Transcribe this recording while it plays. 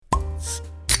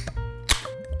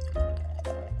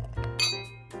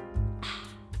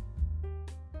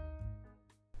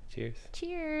Cheers.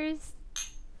 Cheers.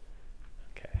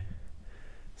 Okay.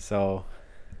 So,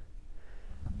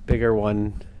 bigger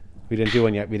one. We didn't do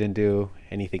one yet. We didn't do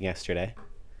anything yesterday.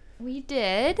 We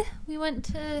did. We went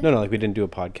to... No, like we didn't do a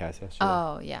podcast yesterday.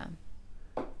 Oh, yeah.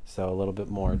 So a little bit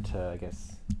more to, I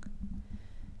guess,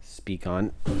 speak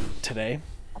on today.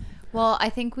 Well, I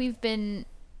think it's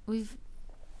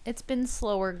been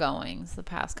slower goings the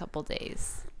past couple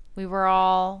days. We were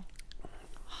all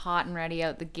hot and ready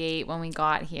out the gate when we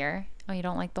got here. Oh, you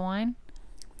don't like the wine?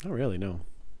 Not really, no.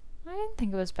 I didn't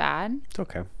think it was bad. It's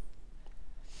okay.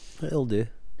 It'll do.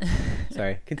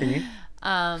 Sorry, continue.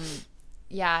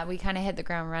 Yeah, we kind of hit the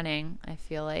ground running, I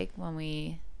feel like, when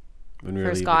we When we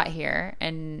first got here.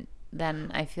 And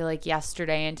then I feel like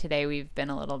yesterday and today we've been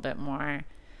a little bit more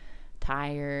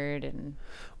tired and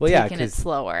taking it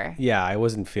slower. Yeah, I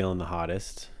wasn't feeling the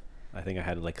hottest. I think I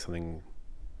had like something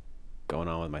going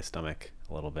on with my stomach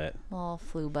a little bit. A little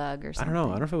flu bug or something. I don't know.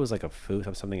 I don't know if it was like a food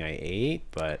of something I ate,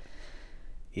 but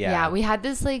yeah. Yeah, we had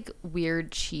this like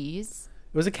weird cheese.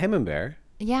 It was a camembert.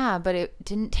 Yeah, but it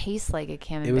didn't taste like a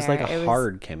camembert. It was like a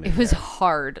hard camembert. It was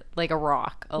hard, like a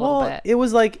rock, a little bit. It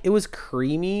was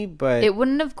creamy, but it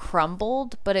wouldn't have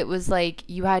crumbled, but it was like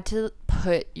you had to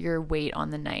put your weight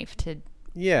on the knife to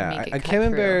make it a cut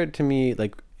camembert to me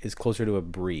like is closer to a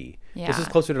brie. Yeah. This is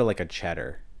closer to like a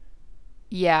cheddar.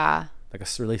 Yeah. Like a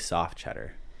really soft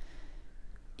cheddar.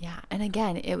 Yeah, and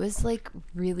again, it was like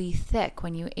really thick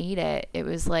when you ate it. It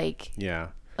was like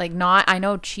not. I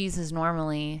know cheese is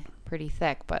normally pretty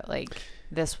thick, but like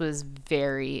this was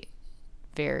very,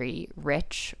 very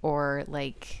rich, or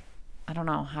like I don't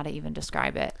know how to even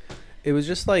describe it. It was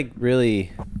just like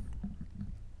really.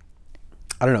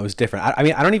 I don't know. It was different. I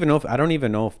mean, I don't even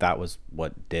know if that was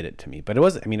what did it to me. But it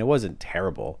was. I mean, it wasn't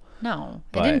terrible. No,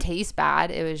 it didn't taste bad.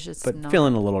 It was just. But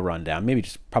feeling a little run down. Maybe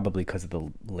just probably because of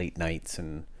the late nights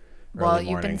and. Well,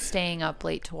 you've been staying up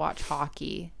late to watch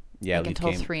hockey. Yeah, like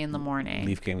until 3 a.m.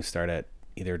 Leaf games start at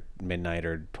either midnight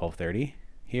or 12:30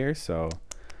 here. So,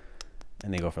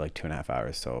 and they go for like 2.5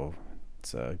 hours. So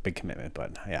it's a big commitment.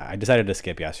 But yeah, I decided to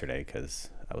skip yesterday because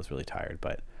I was really tired.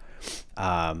 But.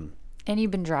 And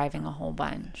you've been driving a whole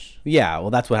bunch. Yeah,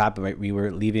 well, that's what happened. Right? We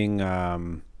were leaving.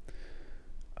 What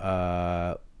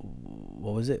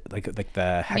was it? Like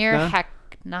the Hekna?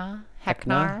 Near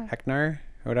Hecknar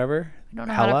or whatever. I don't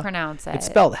know how to pronounce it. It's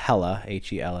spelled Hella,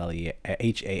 Halla,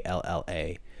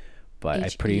 but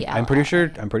I'm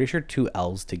pretty sure two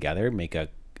L's together make a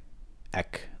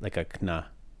ek, like a kna.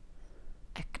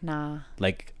 Ekna.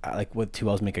 Like what two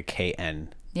L's make a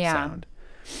KN sound.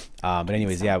 But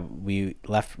anyways, we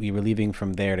were leaving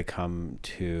from there to come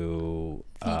to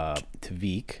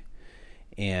Vik,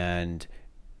 and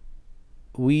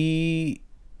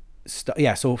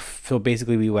so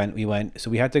basically we went so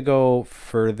we had to go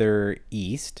further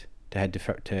east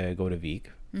to go to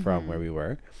Vik from where we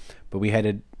were, but we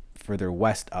headed further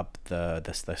west up the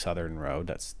southern road.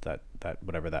 That's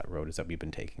whatever that road is that we've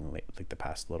been taking like the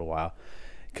past little while,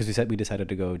 because we decided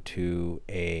to go to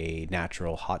a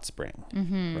natural hot spring.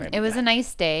 Right? It was a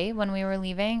nice day when we were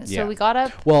leaving, so we got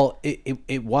up. Well,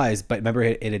 it was, but remember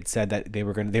it had said that we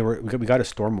got a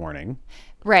storm warning.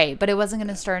 Right, but it wasn't going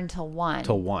to start until 1.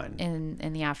 Till 1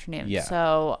 in the afternoon. Yeah.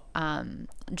 So,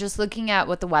 just looking at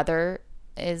what the weather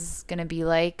is going to be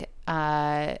like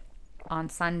on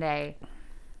Sunday.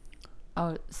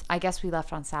 Oh, I guess we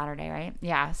left on Saturday, right?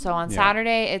 Yeah. So on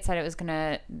Saturday, it said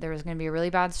there was gonna be a really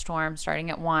bad storm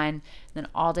starting at 1, and then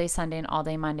all day Sunday and all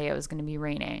day Monday it was gonna be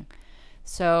raining.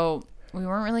 So we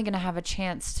weren't really gonna have a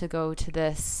chance to go to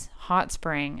this hot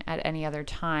spring at any other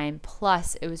time.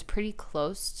 Plus, it was pretty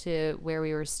close to where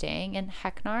we were staying in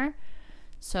Hecknar,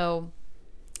 so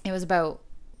it was about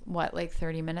like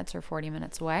 30 minutes or 40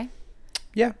 minutes away.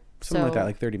 Yeah, something like that,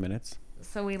 like 30 minutes.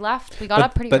 So we left. We got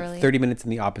up pretty early. But 30 minutes in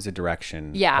the opposite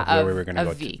direction. Yeah, of where we were going to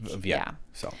go. Vik, yeah.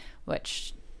 So.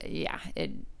 Which,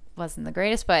 it wasn't the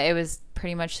greatest, but it was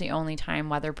pretty much the only time,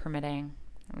 weather permitting,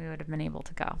 we would have been able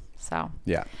to go. So.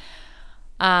 Yeah.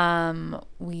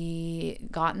 We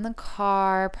got in the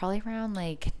car probably around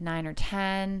like 9 or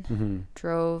 10.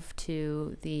 Drove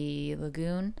to the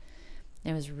lagoon.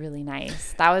 It was really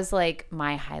nice. That was like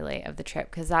my highlight of the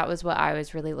trip, because that was what I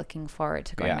was really looking forward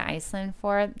to going to Iceland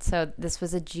for. So this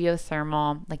was a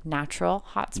geothermal, like natural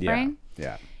hot spring.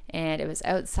 Yeah. And it was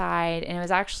outside, and it was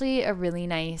actually a really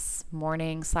nice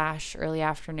morning / early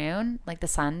afternoon. Like the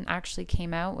sun actually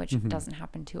came out, which doesn't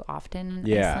happen too often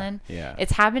in Iceland. Yeah.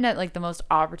 It's happened at like the most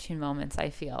opportune moments, I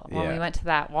feel. When we went to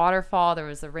that waterfall, there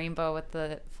was a rainbow with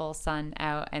the full sun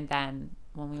out, and then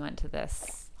when we went to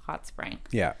this hot spring.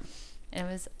 Yeah. And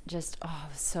it was just,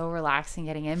 so relaxing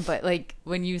getting in. But like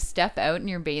when you step out in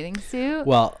your bathing suit.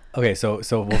 Well, okay. So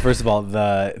well, first of all,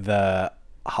 the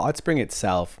hot spring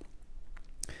itself,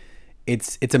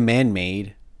 it's a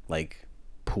man-made like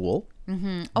pool.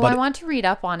 Mm-hmm. Oh, I want to read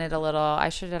up on it a little. I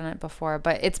should have done it before,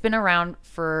 but it's been around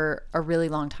for a really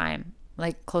long time,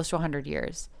 like close to 100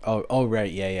 years. Oh, right.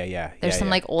 Yeah. There's some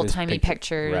like old-timey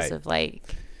pictures right. of like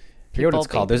I forget what it's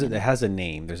called. bathing. It has a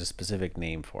name. There's a specific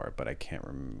name for it, but I can't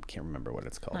remember what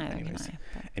it's called. Anyways,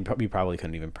 and we probably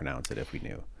couldn't even pronounce it if we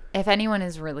knew. If anyone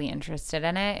is really interested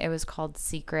in it, it was called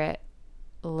Secret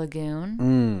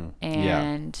Lagoon,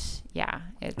 and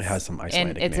it has some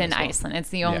Icelandic and it's name in as well. Iceland. It's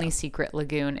the only secret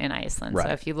lagoon in Iceland. Right.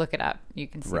 So if you look it up, you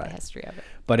can see the history of it.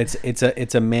 But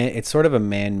it's sort of a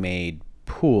man-made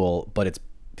pool, but it's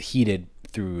heated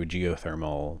through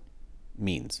geothermal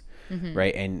means.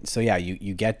 Right. And so,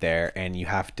 you get there and you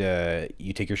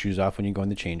take your shoes off when you go in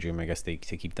the change room, I guess to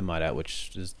keep the mud out,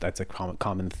 that's a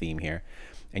common theme here.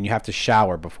 And you have to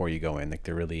shower before you go in. Like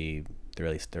they're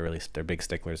big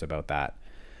sticklers about that.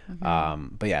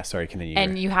 But yeah, sorry, continue.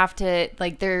 And you have to,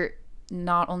 like, they're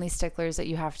not only sticklers that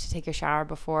you have to take a shower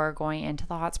before going into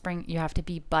the hot spring, you have to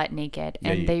be butt naked.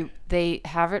 And they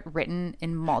have it written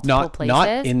in multiple places.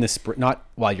 Not in the spring, not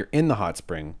while you're in the hot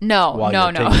spring. No.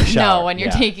 When you're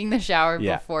Yeah. taking the shower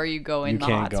before you go in the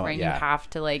hot spring, you have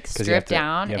to like strip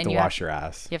down. You have to wash your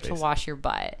ass. You have to wash your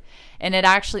butt. And it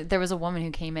actually, there was a woman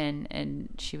who came in and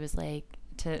she was like,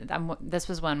 this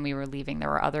was when we were leaving. There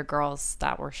were other girls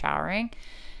that were showering.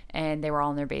 And they were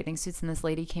all in their bathing suits, and this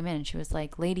lady came in and she was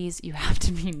like, ladies, you have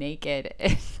to be naked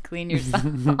and clean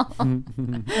yourself.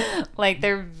 Like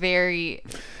they're very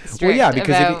strict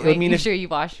about making sure you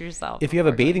wash yourself. If you have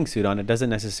a bathing suit on, it doesn't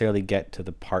necessarily get to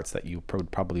the parts that you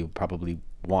probably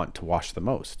want to wash the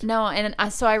most. No, and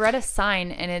so I read a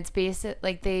sign, and it's basic,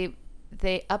 like they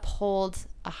uphold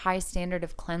a high standard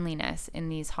of cleanliness in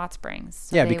these hot springs.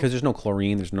 So because there's no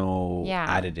chlorine, there's no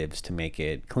additives to make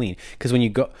it clean. Because when you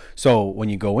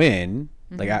go in,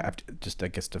 like I have to, I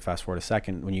guess to fast forward a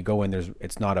second, when you go in,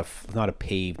 it's not a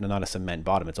paved, not a cement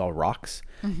bottom. It's all rocks,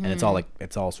 and it's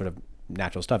all sort of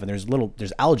natural stuff. And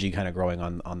there's algae kind of growing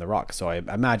on the rocks. So I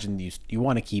imagine you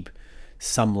want to keep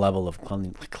some level of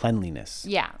cleanliness.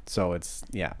 Yeah. So it's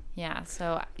Yeah,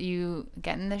 so you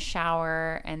get in the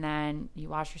shower and then you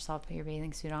wash yourself, put your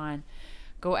bathing suit on,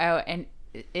 go out, and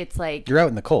it's like you're out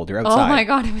in the cold. You're outside. Oh my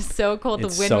god, it was so cold.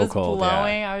 It's the wind so was cold,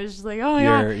 blowing. I was just like, oh my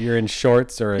god. You're in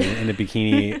shorts or in a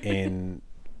bikini in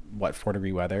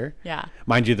 4-degree weather. Yeah.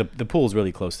 Mind you, the pool's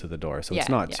really close to the door, so it's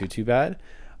not too bad.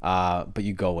 But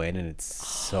you go in and it's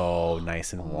so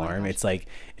nice and warm. It's like,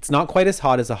 it's not quite as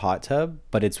hot as a hot tub,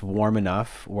 but it's warm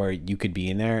enough where you could be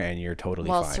in there and you're totally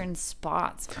fine. Certain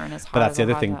spots aren't as hot. But that's the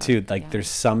other thing tub. too. Like there's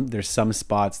some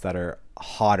spots that are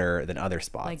hotter than other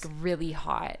spots. Like really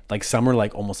hot. Like some are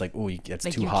like almost like, oh, it's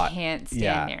like too hot. You can't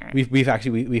stand there. We've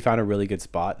actually we found a really good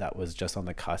spot that was just on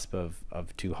the cusp of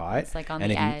too hot. It's like on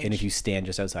the edge. And if you stand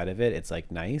just outside of it, it's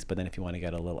like nice. But then if you want to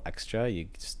get a little extra, you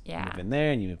just move in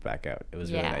there and you move back out. It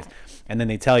was really nice. And then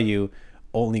they tell you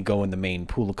only go in the main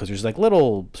pool because there's like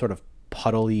little sort of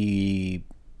puddly.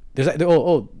 There's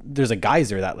a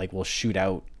geyser that like will shoot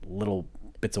out little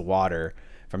bits of water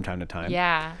from time to time.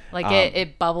 Yeah, like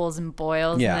it bubbles and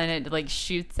boils, and then it like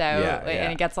shoots out,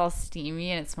 and it gets all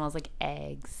steamy, and it smells like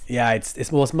eggs. Yeah, it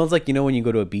smells like, when you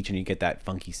go to a beach and you get that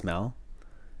funky smell.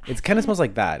 It kind of smells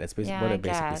like that. It's basically what it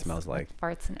basically smells like.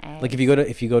 Farts and eggs. Like if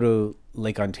you go to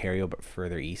Lake Ontario, but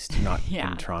further east, not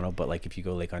in Toronto, but like if you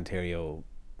go Lake Ontario,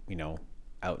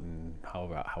 out in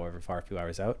however far, a few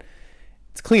hours out,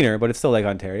 it's cleaner, but it's still Lake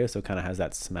Ontario, so it kind of has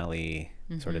that smelly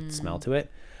sort of smell to it.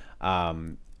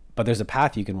 But there's a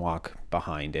path you can walk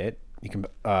behind it. You can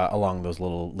along those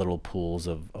little pools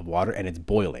of water, and it's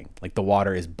boiling. Like the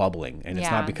water is bubbling, and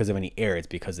it's not because of any air. It's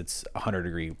because it's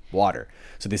 100-degree water.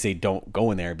 So they say don't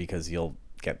go in there because you'll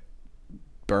get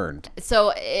burned.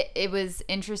 So it was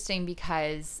interesting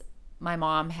because my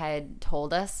mom had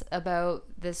told us about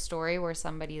this story where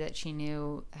somebody that she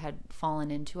knew had fallen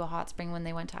into a hot spring when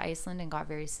they went to Iceland and got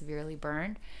very severely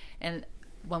burned. And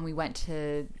when we went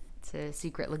to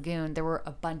Secret Lagoon, there were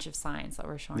a bunch of signs that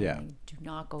were showing like, do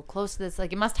not go close to this.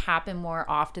 Like it must happen more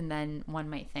often than one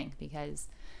might think because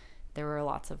there were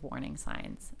lots of warning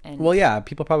signs. And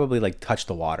people probably like touch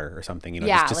the water or something,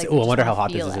 just like, I wonder how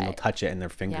hot this is, and they'll touch it and their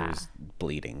fingers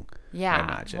bleeding. I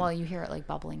imagine. Well, you hear it like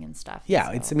bubbling and stuff.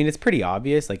 Yeah, so. It's pretty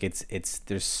obvious. Like it's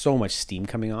there's so much steam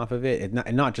coming off of it,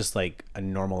 and not just like a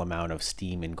normal amount of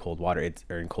steam in cold water.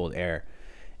 Or in cold air.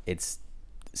 It's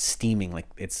steaming, like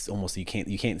it's almost you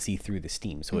can't see through the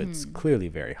steam, so it's clearly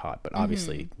very hot. But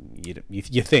obviously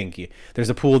you think there's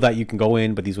a pool that you can go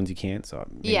in, but these ones you can't, so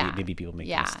maybe people make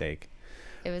a mistake.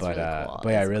 It was really cool. But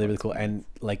yeah, really cool. And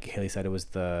like Haley said, it was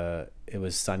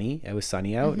sunny. It was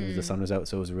sunny out. The sun was out,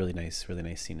 so it was a really nice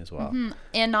scene as well.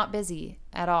 And not busy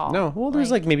at all. No, well,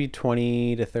 there's like maybe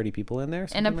 20 to 30 people in there,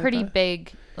 and a pretty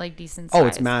big, like decent size. Oh,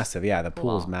 it's massive. Yeah, the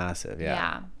pool is massive.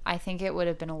 Yeah. I think it would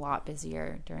have been a lot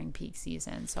busier during peak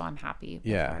season, so I'm happy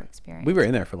with our experience. We were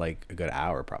in there for like a good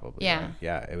hour probably. Yeah. Right?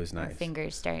 Yeah, it was nice. Our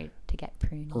fingers started to get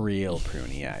pruny. Real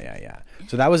pruny. Yeah.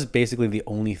 So that was basically the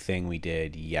only thing we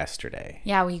did yesterday.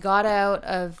 Yeah, we got out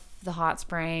of the hot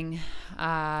spring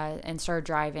and started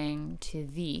driving to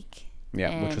Vik.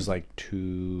 Yeah, which was like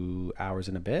 2 hours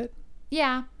and a bit.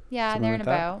 Yeah, Something there like and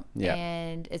that. about. Yeah.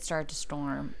 And it started to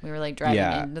storm. We were like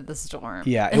driving into the storm.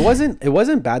 Yeah, it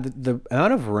wasn't bad. The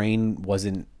amount of rain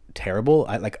wasn't terrible.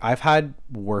 I've had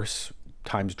worse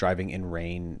times driving in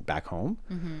rain back home,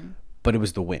 but it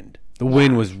was the wind. The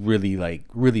wind was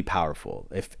really powerful.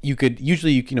 If you could,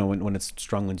 usually when it's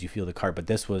strong winds, you feel the car, but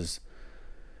this was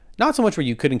not so much where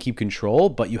you couldn't keep control,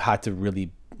 but you had to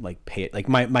really like pay it. Like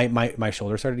my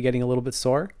shoulder started getting a little bit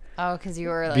sore. Oh, because you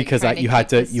were like because you had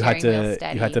to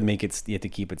make it, you had to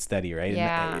keep it steady, right?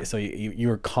 Yeah. And so you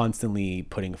were constantly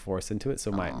putting force into it.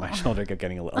 So my shoulder kept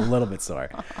getting a little bit sore,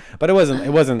 but it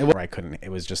wasn't where I couldn't. It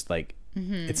was just like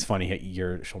it's funny.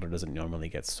 Your shoulder doesn't normally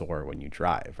get sore when you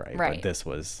drive, right? But this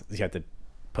was, you had to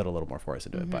put a little more force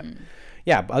into it. But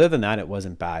yeah, other than that, it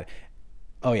wasn't bad.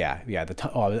 Oh yeah.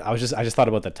 I just thought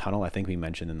about the tunnel. I think we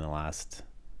mentioned in the last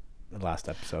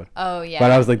episode. Oh yeah.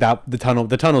 But I was like, that the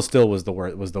tunnel still was the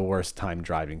worst time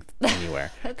driving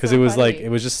anywhere, because so it was funny. Like it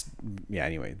was just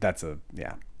anyway, that's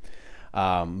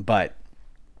but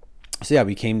so yeah,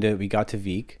 we got to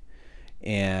Vik,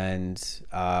 and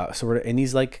so we're in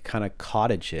these like kind of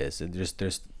cottages, and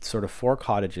there's sort of 4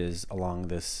 cottages on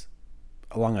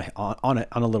a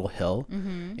little hill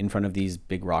in front of these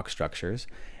big rock structures,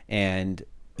 and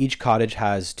each cottage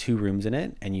has 2 rooms in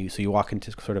it, and you walk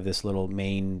into sort of this little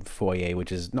main foyer,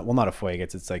 which is not a foyer.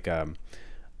 It's like a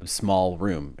small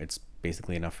room. It's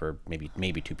basically enough for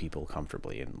maybe 2 people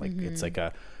comfortably, and like it's like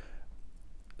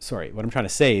what I'm trying to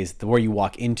say is where you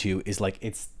walk into is like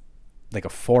it's like a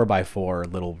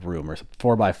 4x4 little room or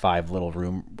 4x5 little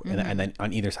room, and then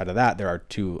on either side of that there are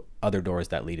 2 other doors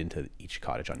that lead into each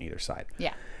cottage on either side.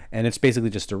 Yeah. And it's basically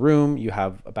just a room. You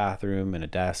have a bathroom and a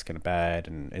desk and a bed,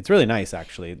 and it's really nice,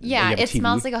 actually. Yeah, it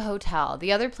smells like a hotel.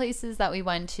 The other places that we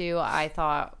went to, I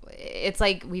thought it's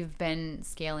like we've been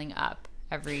scaling up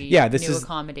every new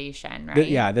accommodation,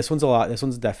 right? This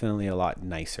one's definitely a lot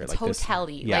nicer. It's like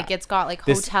hotel-y. Like it's got like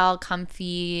hotel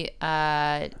comfy,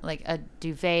 like a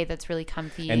duvet that's really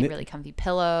comfy, really comfy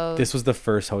pillows. This was the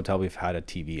first hotel we've had a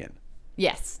TV in.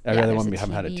 Yes. Every other one we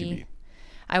haven't had a TV.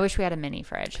 I wish we had a mini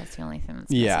fridge. That's the only thing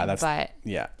that's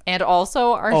missing. And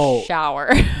also our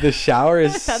shower. The shower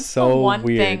is that's so the one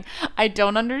weird. Thing I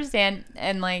don't understand,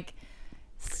 and like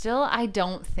still I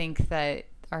don't think that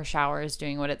our shower is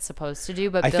doing what it's supposed to do.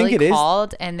 But Billy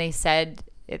called and they said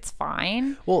it's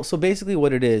fine. Well, so basically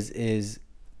what it is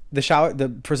the shower.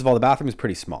 First of all, the bathroom is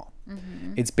pretty small.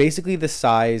 It's basically the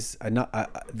size,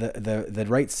 the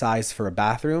right size for a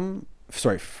bathroom.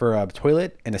 Sorry, for a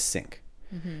toilet and a sink.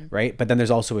 Right, but then there's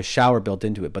also a shower built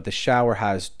into it, but the shower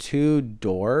has 2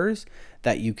 doors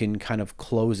that you can kind of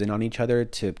close in on each other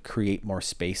to create more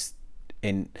space.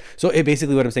 And so it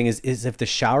basically, what I'm saying is if the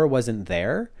shower wasn't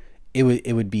there, it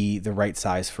would be the right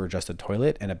size for just a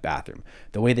toilet and a bathroom.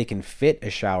 The way they can fit a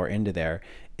shower into there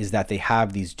is that they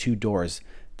have these 2 doors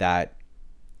that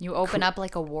you open up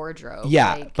like a wardrobe.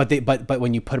 Yeah, but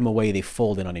when you put them away, they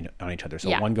fold in on each other.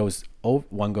 So one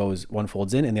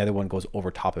folds in, and the other one goes over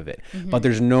top of it. But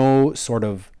there's no sort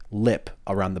of lip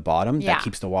around the bottom that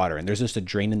keeps the water in. There's just a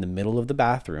drain in the middle of the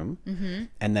bathroom,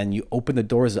 and then you open the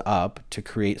doors up to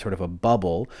create sort of a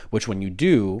bubble, which when you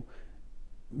do,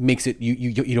 makes it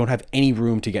you don't have any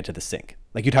room to get to the sink.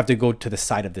 Like you'd have to go to the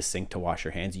side of the sink to wash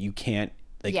your hands. You can't.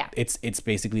 It's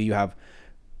basically you have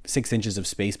 6 inches of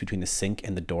space between the sink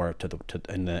and the door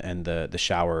and the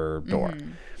shower door.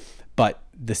 But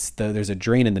there's a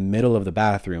drain in the middle of the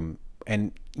bathroom,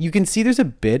 and you can see there's a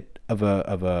bit of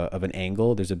an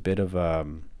angle. There's a bit of what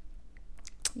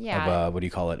do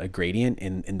you call it? A gradient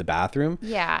in the bathroom.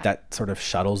 Yeah. That sort of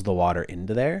shuttles the water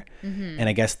into there. And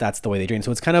I guess that's the way they drain.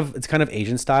 So it's kind of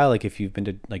Asian style. Like if you've been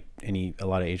to like a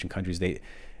lot of Asian countries,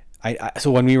 so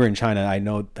when we were in China, I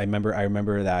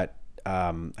remember that.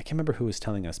 I can't remember who was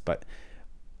telling us, but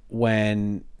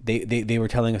when they were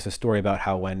telling us a story about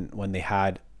how when they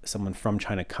had someone from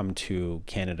China come to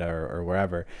Canada or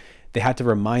wherever, they had to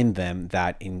remind them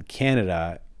that in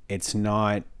Canada, it's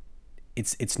not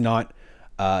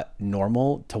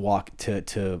normal to walk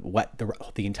to wet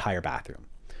the entire bathroom,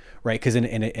 right? Because in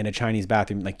a Chinese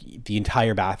bathroom, like the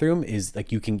entire bathroom is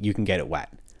like you can get it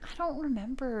wet. I don't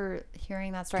remember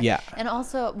hearing that story. Yeah. And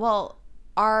also, well,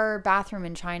 our bathroom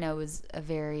in China was a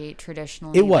very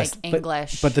traditionally It was like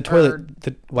English, but the toilet,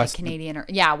 the West, Canadian, or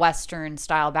Western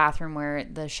style bathroom where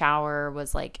the shower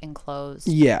was like enclosed.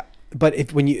 Yeah, but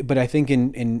I think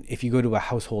in if you go to a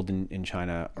household in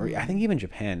China, or I think even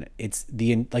Japan, it's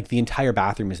the entire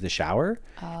bathroom is the shower,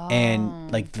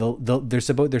 and like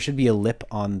there should be a lip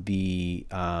on the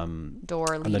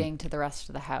door leading to the rest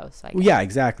of the house. I guess. Yeah,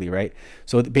 exactly, right.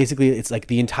 So basically, it's like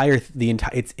the entire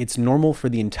it's normal for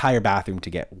the entire bathroom to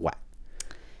get wet.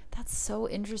 That's so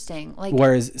interesting. Like,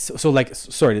 whereas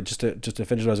sorry, just to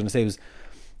finish what I was going to say was,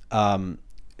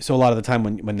 so a lot of the time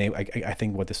when they, I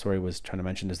think what the story was trying to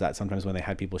mention is that sometimes when they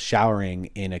had people showering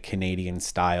in a Canadian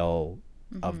style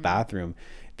of bathroom,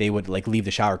 they would like leave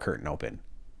the shower curtain open.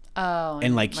 Oh,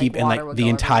 and like keep and like the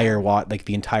entire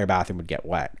the entire bathroom would get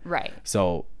wet. Right.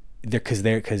 So because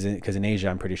in Asia,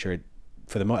 I'm pretty sure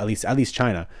for the at least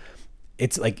China,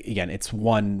 it's like, again, it's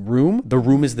one room. The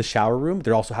room is the shower room.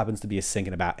 There also happens to be a sink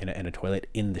and a toilet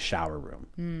in the shower room,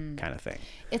 kind of thing.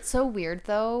 It's so weird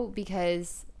though,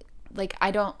 because like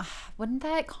wouldn't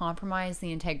that compromise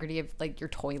the integrity of like your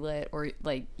toilet or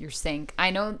like your sink?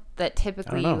 I know that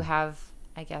typically you have,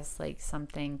 I guess, like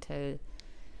something to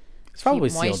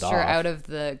keep moisture out of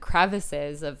the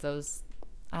crevices of those.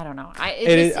 I don't know.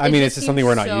 It's just something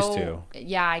we're not used to.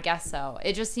 Yeah, I guess so.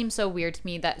 It just seems so weird to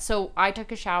me that. So I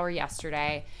took a shower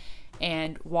yesterday,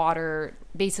 and water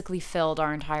basically filled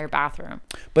our entire bathroom.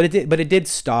 But it did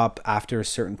stop after a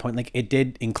certain point. Like it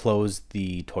did enclose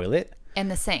the toilet and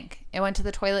the sink. It went to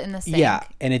the toilet and the sink. Yeah,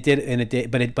 and it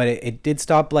did. But it did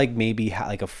stop like maybe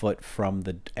like a foot from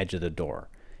the edge of the door.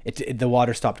 The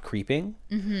water stopped creeping.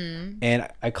 Mm-hmm. And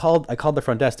I called the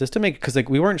front desk just to make, because like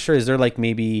we weren't sure, is there like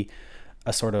maybe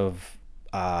a sort of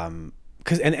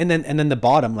because and then the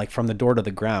bottom, like from the door to the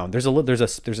ground, there's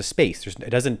a space. It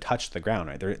doesn't touch the ground,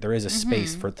 right? There is a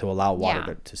space to allow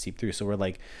water to seep through. So we're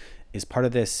like, is part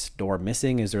of this door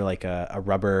missing? Is there like a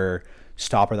rubber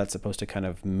stopper that's supposed to kind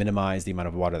of minimize the amount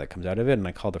of water that comes out of it? And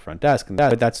I called the front desk, and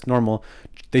that's normal.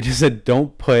 They just said,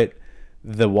 don't put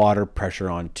the water pressure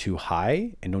on too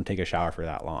high and don't take a shower for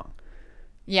that long.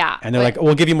 Yeah. And they're like,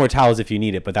 we'll give you more towels if you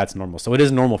need it, but that's normal. So it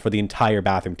is normal for the entire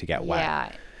bathroom to get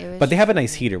wet. Yeah. But they have a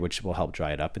nice heater, which will help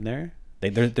dry it up in there.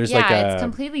 There's like it's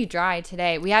completely dry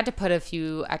today. We had to put a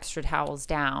few extra towels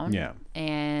down. Yeah.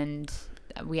 And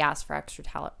we asked for extra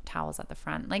towels at the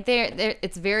front. Like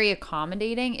it's very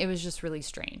accommodating. It was just really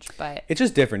strange, but it's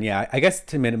just different. Yeah. I guess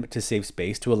to save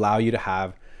space, to allow you to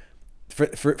have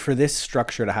for this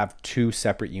structure to have two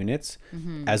separate units,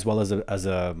 as well as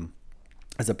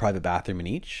a private bathroom in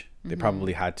each. They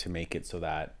probably had to make it so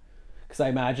that, because I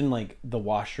imagine like the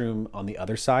washroom on the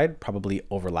other side probably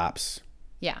overlaps.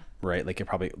 Yeah. Right. Like it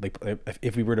probably, like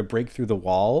if we were to break through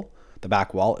the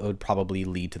back wall, it would probably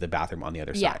lead to the bathroom on the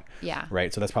other side. Yeah.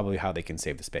 Right. So that's probably how they can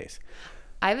save the space.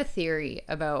 I have a theory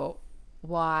about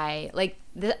why, like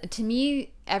to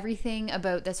me, everything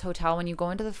about this hotel, when you go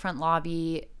into the front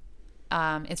lobby,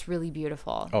 it's really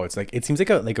beautiful. Oh, it's like, it seems like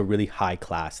a really high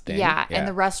class thing. Yeah. And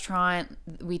the restaurant,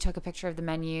 we took a picture of the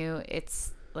menu.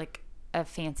 It's like a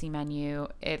fancy menu.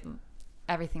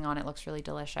 Everything on it looks really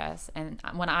delicious. And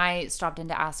when I stopped in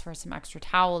to ask for some extra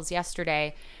towels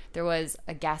yesterday, there was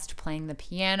a guest playing the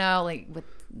piano, like with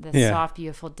the soft,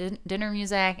 beautiful dinner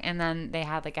music. And then they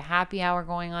had like a happy hour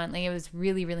going on. Like it was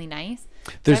really, really nice.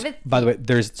 By the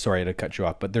way, sorry to cut you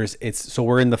off, but so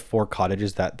we're in the 4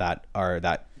 cottages that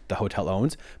the hotel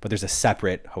owns, but there's a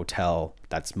separate hotel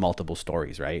that's multiple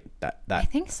stories, right? That I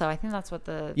think so. I think that's what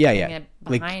the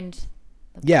behind.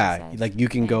 Like you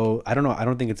can go. I don't know. I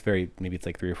don't think it's maybe it's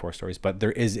like 3 or 4 stories, but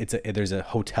there's a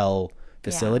hotel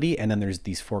facility, and then there's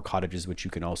these 4 cottages which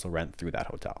you can also rent through that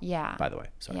hotel. Yeah. By the way,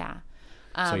 so yeah.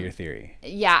 So your theory?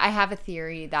 Yeah, I have a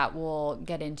theory that we'll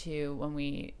get into when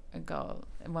we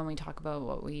talk about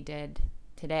what we did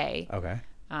today. Okay.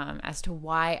 As to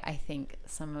why I think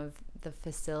some of the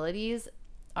facilities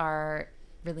are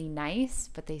really nice,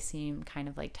 but they seem kind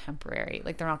of like temporary.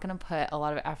 Like they're not going to put a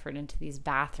lot of effort into these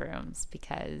bathrooms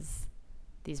because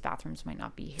these bathrooms might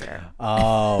not be here.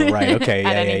 Oh, right. Okay.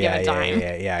 At any given time.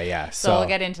 Yeah. So we'll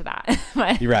get into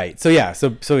that. You're right. So yeah.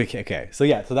 So okay. So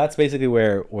yeah. So that's basically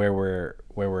where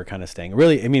we're kind of staying.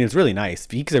 Really, I mean, it's really nice.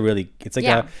 Vique's it's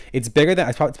like it's bigger than,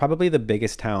 it's probably the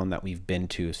biggest town that we've been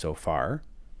to so far,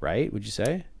 right? Would you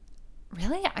say?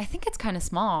 Really? I think it's kind of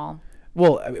small.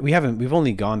 Well, we've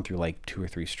only gone through like 2 or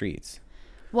 3 streets.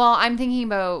 Well, I'm thinking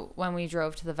about when we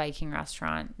drove to the Viking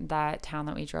restaurant. That town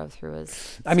that we drove through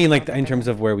is. I mean, like in terms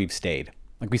of where we've stayed.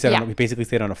 Like we said, Yeah. we basically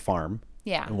stayed on a farm.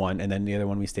 Yeah. One, and then the other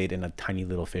one we stayed in a tiny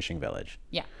little fishing village.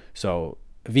 Yeah. So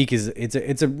Vik is it's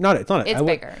not It's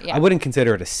bigger. Yeah. I wouldn't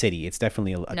consider it a city. It's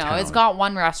definitely a No, town. it's got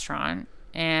one restaurant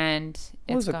and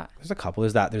it's got. There's a couple.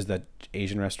 There's the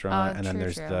Asian restaurant, and then true,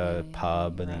 there's true. the Yeah,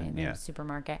 pub, and right, then there's a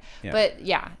supermarket. Yeah. But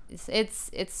yeah,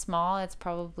 it's small. It's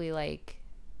probably like,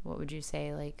 what would you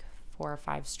say, like 4 or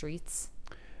 5 streets?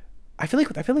 I feel like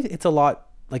it's a lot.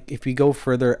 Like if we go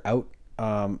further out,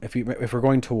 if we're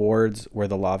going towards where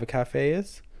the Lava Cafe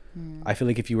is, I feel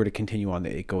like if you were to continue on,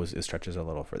 it stretches a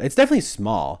little further. It's definitely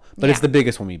small, but it's Yeah. the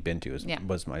biggest one we've been to. Is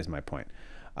my point.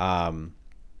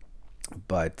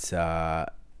 But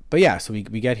yeah, so we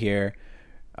get here,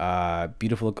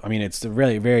 beautiful. I mean, it's a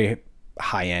really very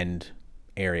high end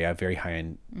area, very high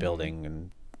end building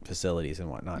and facilities and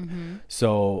whatnot.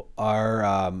 So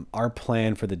our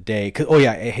plan for the day,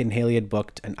 and Haley had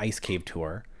booked an ice cave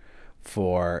tour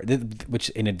which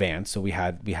in advance. So we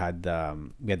had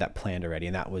that planned already,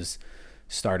 and that was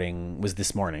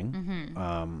this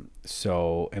morning.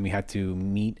 So, and we had to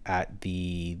meet at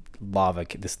the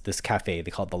this cafe.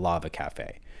 They call it the Lava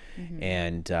Cafe.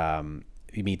 And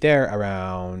we meet there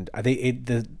around, I think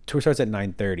the tour starts at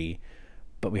 9:30,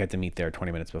 but we had to meet there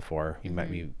 20 minutes before.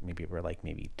 Maybe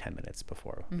 10 minutes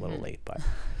before, a little late, but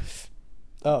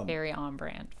Very on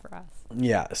brand for us.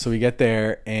 yeah. So we get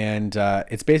there, and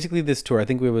it's basically this tour. I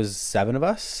think it was seven of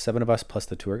us plus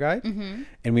the tour guide,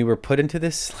 and we were put into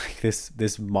this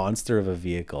this monster of a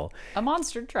vehicle. A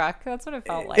monster truck. That's what it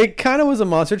felt like. It kind of was a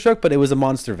monster truck, but it was a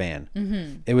monster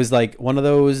van. It was like one of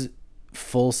those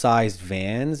full-sized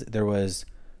vans. There was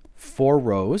 4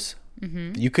 rows.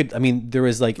 You could, I mean, there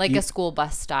was like a school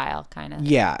bus style kind of.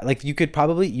 Yeah, like you could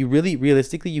probably,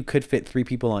 realistically, you could fit 3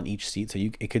 people on each seat, so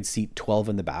it could seat 12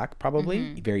 in the back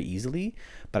probably very easily.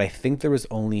 But I think there was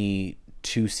only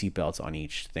 2 seatbelts on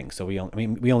each thing, so we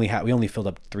only filled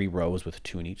up 3 rows with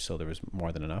 2 in each, so there was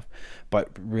more than enough. But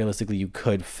realistically, you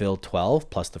could fill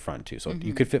 12 plus the front 2, so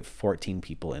you could fit 14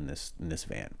 people in this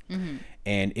van.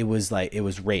 And it was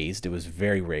raised. It was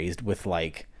very raised with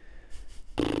like,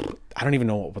 I don't even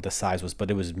know what the size was,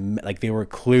 but it was like they were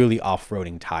clearly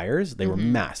off-roading tires. They were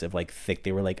massive, like thick.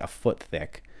 They were like a foot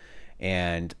thick.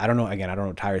 And I don't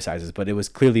know tire sizes, but it was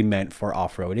clearly meant for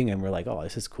off-roading. And we're like, oh,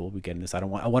 this is cool. We get in this. I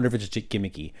wonder if it's just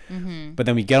gimmicky. But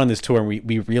then we get on this tour and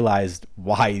we realized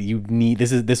why you need,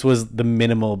 this was the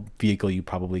minimal vehicle you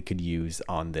probably could use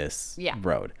on this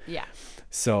road. Yeah.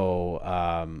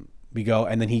 So, we go,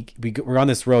 and then we're on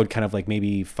this road kind of like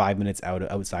maybe 5 minutes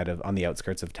outside of, on the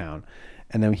outskirts of town.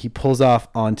 And then he pulls off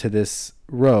onto this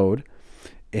road,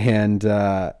 and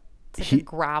It's like a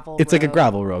gravel road. It's like a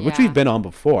gravel road, which we've been on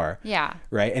before. Yeah.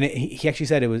 Right. And he actually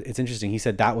said it's interesting. He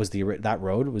said that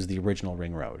road was the original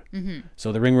ring road.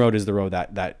 So the ring road is the road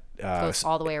that goes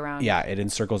all the way around. Yeah, it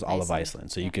encircles all of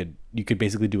Iceland. So you could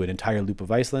basically do an entire loop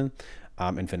of Iceland,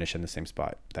 and finish in the same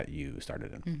spot that you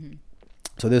started in.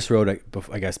 So this road,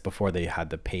 I guess before they had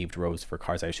the paved roads for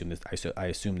cars, I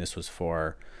assume this was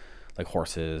for like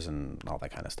horses and all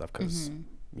that kind of stuff. Cause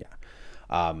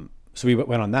so we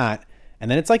went on that, and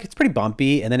then it's pretty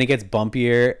bumpy, and then it gets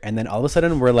bumpier. And then all of a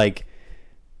sudden we're like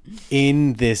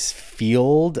in this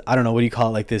field. I don't know. What do you call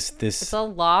it? Like this, it's a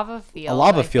lava field. A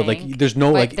lava field. Like there's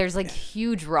no like there's like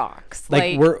huge rocks.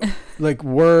 Like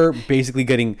we're basically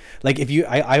getting like, if you,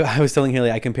 I was telling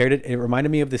Haley, I compared it. It reminded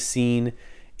me of the scene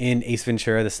in Ace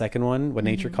Ventura, the second one, When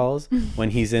Nature Calls,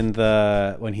 when he's in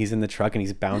the truck and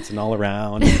he's bouncing all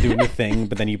around and doing the thing,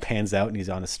 but then he pans out and he's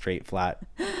on a straight flat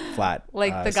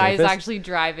like the guy who's actually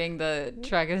driving the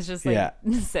truck is just like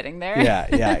sitting there.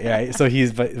 Yeah. So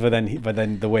but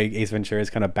then the way Ace Ventura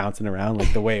is kind of bouncing around,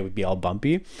 like the way it would be all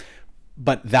bumpy,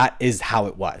 but that is how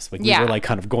it was. Like we were like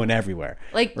kind of going everywhere.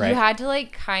 Like right? You had to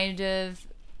like kind of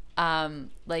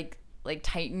like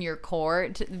tighten your core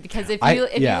because if you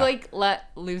like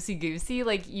let loosey goosey,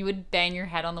 like you would bang your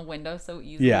head on the window so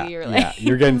easily.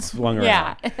 You're getting swung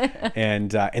around. And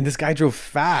this guy drove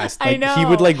fast. Like, I know. He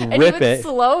would like rip and he would it.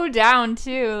 Slow down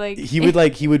too. Like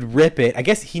he would rip it. I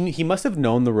guess he must have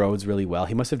known the roads really well.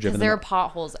 He must have driven them. There are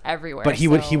potholes everywhere. But he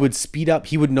would speed up.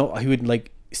 He would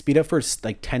like speed up for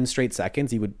like 10 straight seconds.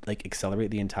 He would like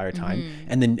accelerate the entire time,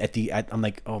 and then I'm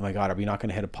like, oh my god, are we not going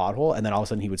to hit a pothole? And then all of a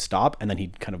sudden he would stop, and then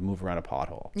he'd kind of move around a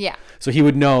pothole. So he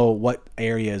would know what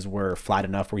areas were flat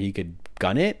enough where he could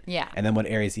gun it, and then what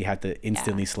areas he had to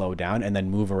instantly slow down and then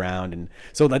move around. And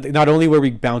so not only were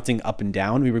we bouncing up and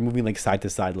down, we were moving like side to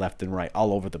side, left and right,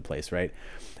 all over the place, right?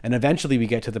 And eventually we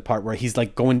get to the part where he's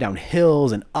like going down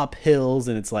hills and up hills,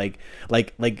 and it's like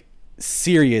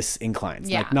serious inclines.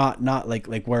 Yeah. Like not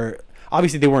like where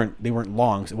obviously they weren't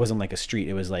long, so it wasn't like a street.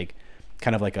 It was like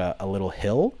kind of like a little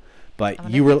hill, but I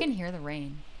wonder you if were can hear the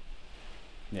rain.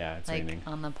 Yeah, it's like raining.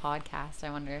 on the podcast. I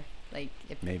wonder if like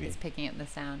if Maybe. it's picking up the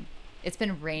sound. It's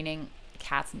been raining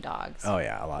cats and dogs. Oh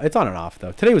yeah, a lot. It's on and off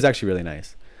though. Today was actually really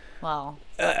nice. Well,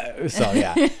 so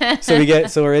yeah.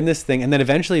 So we're in this thing, and then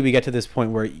eventually we get to this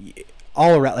point where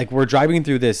all around, like we're driving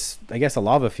through this, I guess, a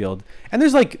lava field, and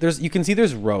there's you can see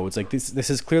there's roads. Like this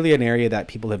is clearly an area that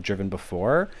people have driven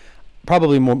before.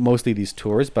 Probably mostly these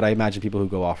tours, but I imagine people who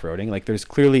go off-roading. Like there's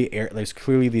clearly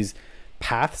these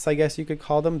paths, I guess you could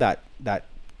call them, that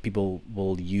people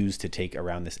will use to take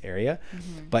around this area.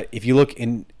 Mm-hmm. But if you look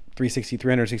in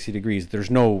 360 degrees, there's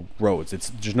no roads.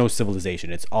 There's no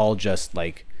civilization. It's all just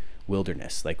like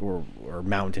wilderness, like or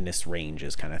mountainous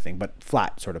ranges kind of thing, but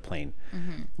flat sort of plain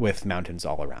with mountains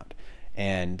all around.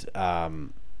 And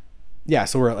yeah,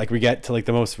 so we get to like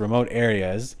the most remote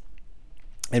areas.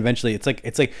 Eventually it's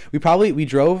like we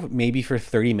drove maybe for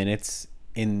 30 minutes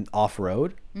in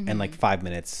off-road and like 5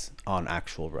 minutes on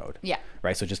actual road. Yeah.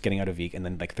 Right. So just getting out of Vik and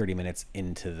then like 30 minutes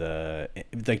into the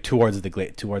like towards the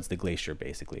glacier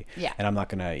basically. Yeah. And I'm not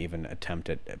gonna even attempt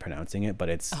at pronouncing it, but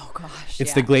it's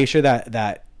the glacier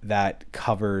that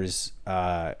covers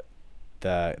the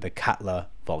Katla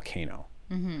volcano.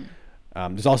 Mm-hmm.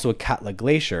 There's also a Katla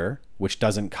glacier which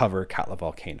doesn't cover Katla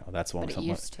volcano. That's one. But it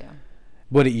used to.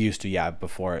 What it used to, yeah,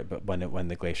 before it, but when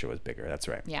the glacier was bigger, that's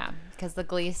right. Yeah, because the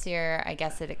glacier, I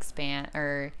guess it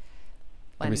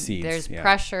when recedes, there's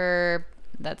pressure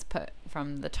that's put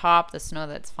from the top, the snow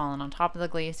that's fallen on top of the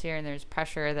glacier, and there's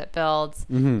pressure that builds,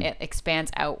 it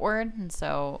expands outward, and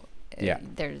so it's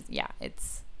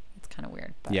kind of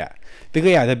weird. But.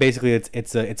 That basically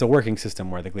it's a working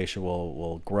system where the glacier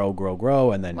will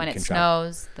grow, and then when it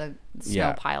snows, the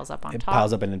snow piles up on top. It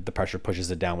piles up, and the pressure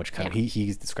pushes it down, which kind of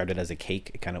he described it as a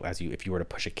cake. It kind of if you were to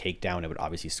push a cake down, it would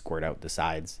obviously squirt out the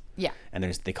sides. Yeah. And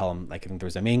they call them, like, I think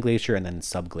there's a main glacier and then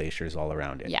sub glaciers all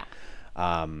around it. Yeah.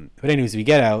 But anyways, we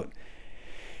get out.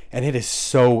 And it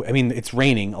is it's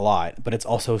raining a lot, but it's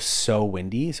also so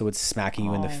windy, so it's smacking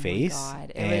you in the face. Oh my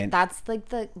God. That's like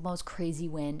the most crazy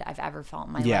wind I've ever felt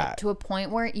in my life. To a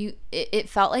point where it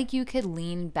felt like you could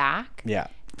lean back. Yeah.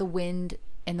 The wind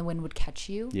would catch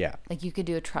you. Yeah. Like you could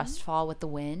do a trust fall with the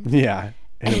wind. Yeah.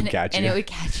 And it would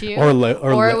catch you. Or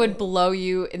it would blow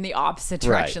you in the opposite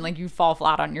direction. Like you fall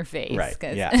flat on your face. Right.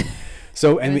 Yeah.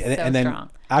 So and then strong.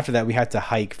 After that we had to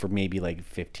hike for maybe like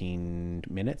 15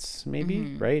 minutes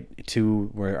right, to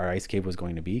where our ice cave was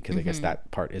going to be, because I guess that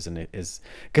part is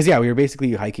because we were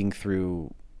basically hiking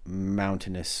through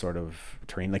mountainous sort of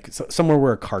terrain, like somewhere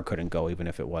where a car couldn't go even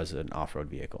if it was an off-road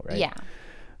vehicle, right? Yeah.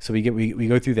 So we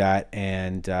go through that,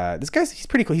 and this guy's, he's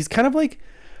pretty cool. He's kind of like,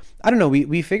 I don't know,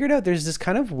 we figured out there's this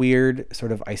kind of weird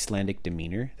sort of Icelandic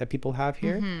demeanor that people have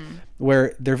here,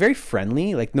 where they're very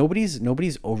friendly. Like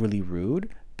nobody's overly rude,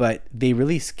 but they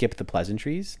really skip the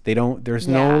pleasantries. They don't, there's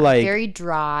no like very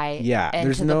dry. Yeah. And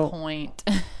there's the point.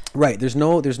 Right. There's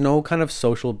no kind of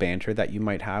social banter that you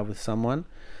might have with someone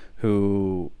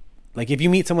who, like, if you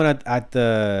meet someone at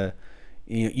the,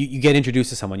 you get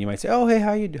introduced to someone, you might say, oh, hey,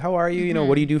 how are you? You know,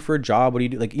 what do you do for a job? What do you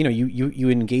do? Like, you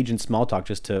engage in small talk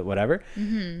just to whatever,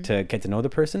 to get to know the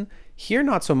person. Here,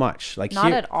 not so much. Like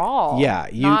not at all. Yeah.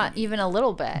 Not even a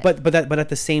little bit. But at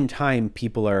the same time,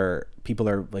 people are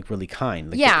like really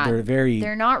kind. Like,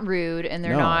 they're not rude, and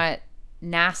they're not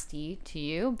nasty to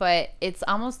you, but it's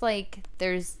almost like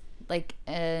there's like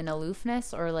an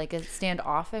aloofness or like a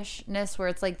standoffishness where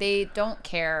it's like they don't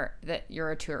care that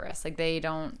you're a tourist. Like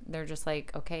they're just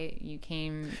like, okay, you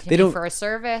came to me for a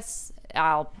service,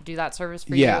 I'll do that service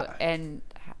for you, and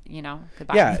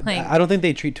goodbye. Yeah, like, I don't think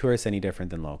they treat tourists any different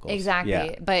than locals. Exactly.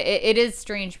 Yeah. But it is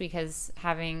strange because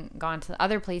having gone to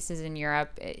other places in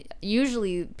Europe,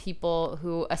 usually people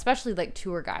who, especially like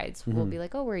tour guides, will be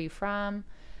like, oh, where are you from?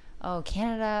 Oh,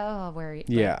 Canada. Oh, where?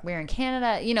 Like, where in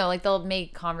Canada? Like they'll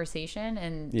make conversation,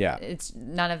 and it's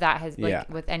none of that has like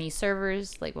with any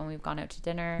servers. Like when we've gone out to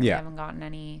dinner, we haven't gotten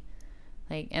any.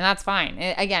 Like, and that's fine.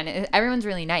 Everyone's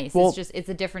really nice. Well, it's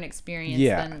a different experience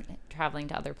than traveling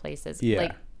to other places. Yeah.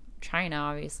 Like China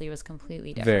obviously was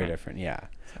completely different. Very different. Yeah.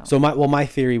 So my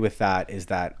theory with that is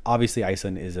that obviously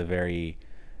Iceland is a very,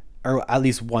 or at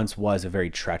least once was a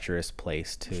very treacherous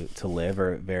place to live,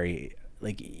 or very.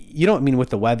 Like, with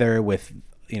the weather, with,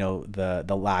 the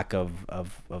lack of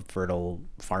fertile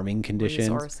farming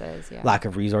conditions, lack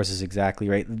of resources. Exactly.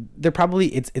 Right. They're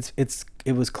probably,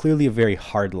 it was clearly a very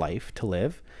hard life to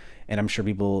live. And I'm sure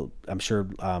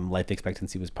life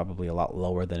expectancy was probably a lot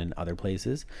lower than in other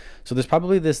places. So there's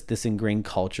probably this ingrained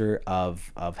culture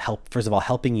of help, first of all,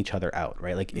 helping each other out.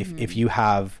 Right. Like if you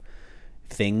have,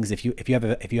 things. If you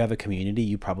have a community,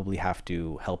 you probably have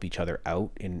to help each other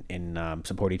out and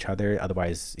support each other.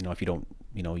 Otherwise, if you don't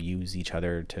use each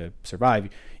other to survive,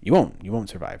 you won't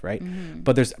survive, right?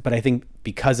 But I think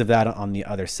because of that, on the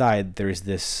other side, there's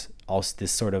this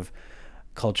sort of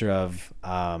culture of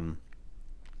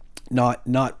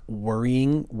not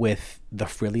worrying with the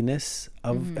frilliness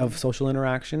of social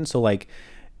interaction. So like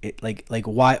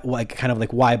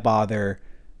why bother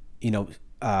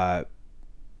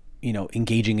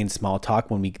engaging in small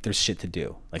talk when there's shit to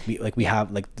do.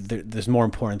 There's more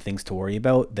important things to worry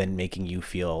about than making you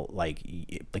feel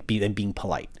than being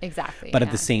polite. Exactly. But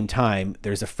at the same time,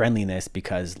 there's a friendliness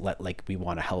because we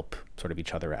want to help sort of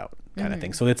each other out kind of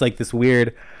thing. So it's like this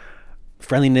weird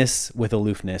friendliness with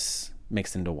aloofness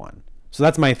mixed into one. So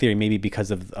that's my theory, maybe because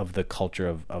of the culture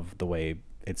of the way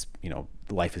it's,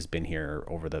 life has been here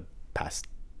over the past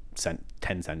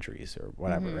 10 centuries or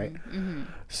whatever, right?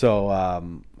 So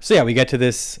yeah, we get to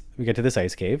this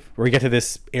ice cave, or we get to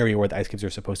this area where the ice caves are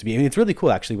supposed to be. And it's really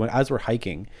cool, actually. As we're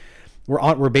hiking,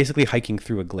 we're basically hiking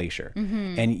through a glacier,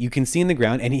 and you can see in the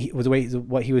ground. And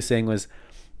what he was saying was,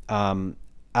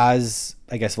 as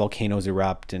I guess volcanoes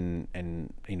erupt and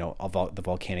the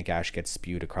volcanic ash gets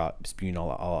spewed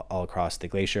all across the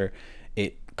glacier,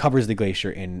 it covers the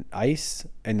glacier in ice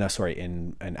in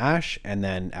ash, and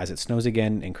then as it snows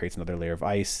again and creates another layer of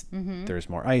ice, there's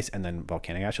more ice and then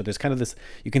volcanic ash. So there's kind of this,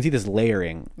 you can see this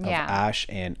layering of ash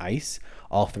and ice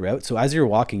all throughout. So as you're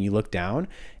walking, you look down,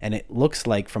 and it looks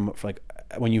like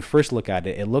when you first look at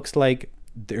it, it looks like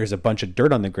there's a bunch of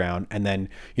dirt on the ground, and then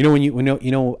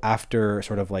after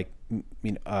sort of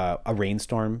a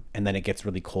rainstorm, and then it gets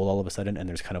really cold all of a sudden, and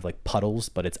there's kind of like puddles,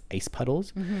 but it's ice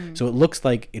puddles. So it looks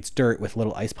like it's dirt with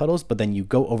little ice puddles, but then you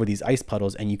go over these ice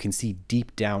puddles and you can see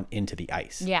deep down into the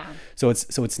ice. Yeah. So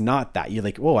it's not that you're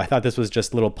like, whoa, I thought this was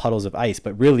just little puddles of ice,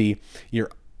 but really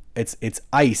it's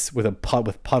ice with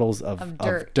puddles of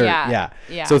dirt. Yeah.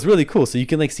 So it's really cool. So you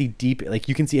can see deep,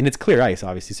 you can see, and it's clear ice,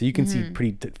 obviously. So you can see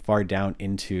pretty far down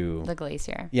into the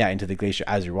glacier. Yeah, into the glacier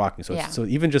as you're walking. So so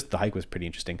even just the hike was pretty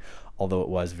interesting, although it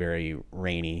was very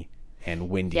rainy and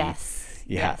windy.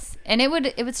 Yes. And it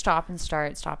would stop and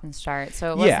start.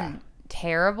 So it wasn't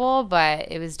terrible,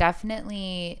 but it was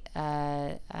definitely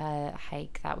a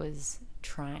hike that was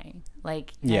trying. We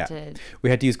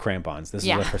had to use crampons. This is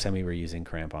the first time we were using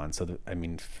crampons. So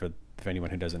for anyone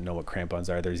who doesn't know what crampons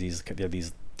are,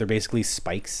 they're basically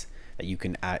spikes that you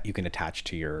can attach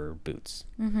to your boots,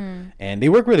 and they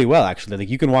work really well, actually.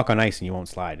 You can walk on ice and you won't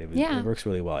slide. It works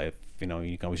really well. If you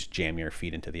can always jam your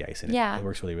feet into the ice, and it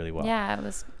works really, really well.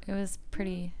 It was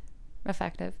pretty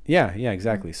effective. Yeah,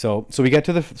 exactly. So we get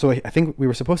to I think we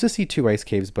were supposed to see 2 ice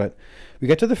caves, but we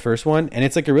get to the first one, and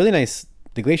it's a really nice.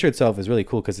 The glacier itself is really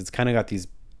cool because it's kind of got these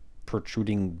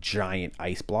protruding giant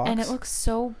ice blocks, and it looks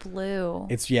so blue.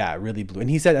 It's really blue. And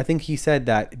I think he said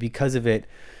that because of it,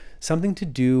 something to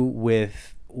do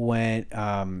with when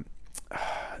I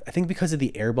think because of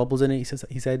the air bubbles in it,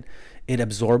 he said it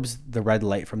absorbs the red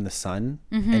light from the sun,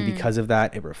 and because of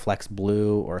that it reflects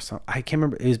blue or something. I can't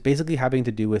remember. It was basically having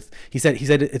to do with, he said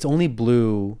it's only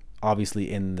blue obviously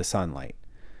in the sunlight.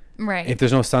 Right. If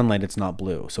there's no sunlight, it's not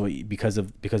blue. So because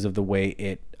of the way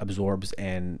it absorbs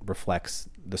and reflects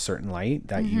the certain light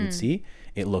that you would see,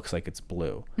 it looks like it's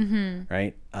blue.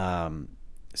 Right.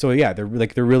 So yeah, they're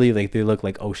really they look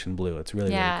like ocean blue. It's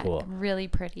really really cool. Really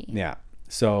pretty. Yeah.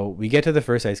 So we get to the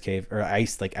first ice cave, or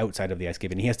ice outside of the ice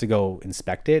cave, and he has to go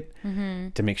inspect it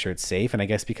to make sure it's safe. And I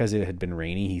guess because it had been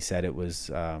rainy, he said it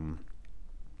was.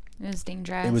 It was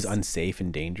dangerous. It was unsafe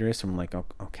and dangerous. I'm like,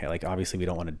 okay, obviously we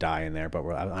don't want to die in there, but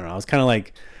I don't know. I was kind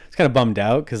of bummed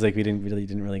out because we didn't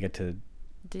really get to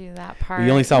do that part.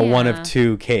 We only saw one of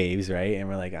 2 caves, right? And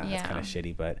we're like, that's kind of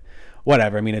shitty, but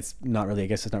whatever. It's not really. I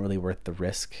guess it's not really worth the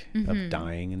risk of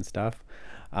dying and stuff.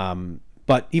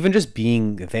 But even just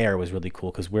being there was really cool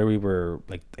because where we were,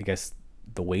 I guess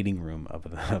the waiting room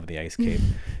of the ice cave,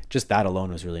 just that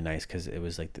alone was really nice because it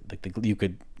was you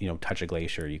could touch a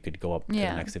glacier, you could go up to the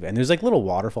next event, and there's little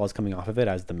waterfalls coming off of it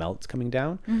as the melt's coming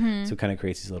down, so it kind of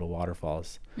creates these little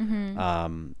waterfalls.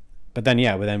 But then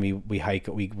we hike,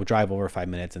 we drive over 5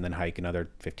 minutes and then hike another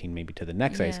 15 maybe to the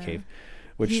next ice cave,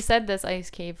 which he said this ice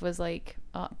cave was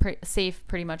safe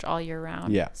pretty much all year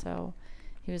round. So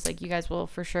he was like, you guys will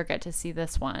for sure get to see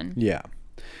this one.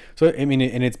 So and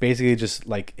it's basically just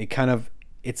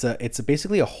it's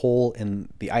basically a hole in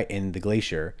the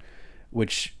glacier,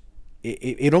 which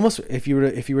it almost, if you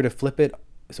were to flip it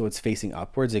so it's facing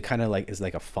upwards, it kind of is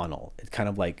like a funnel. It kind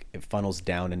of it funnels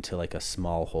down into a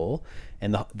small hole,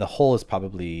 and the hole is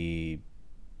probably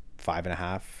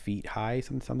 5.5 feet high,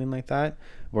 something like that.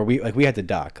 Where we had to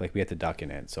duck,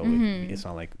 in it, so it's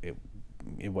not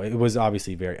it was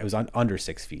obviously it was under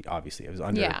 6 feet. Obviously, it was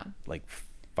under Yeah. like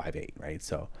 5'8", right?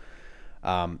 So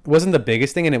it wasn't the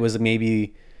biggest thing, and it was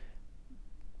maybe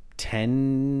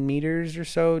 10 meters or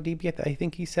so deep. I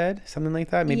think he said something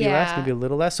like that, maybe less, Yeah. maybe a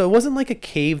little less. So it wasn't like a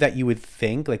cave that you would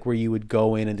think like where you would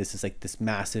go in and this is like this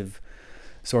massive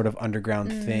sort of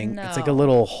underground thing. It's like a No.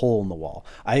 little hole in the wall.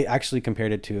 I actually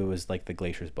compared it to, it was like the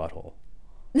glacier's butthole.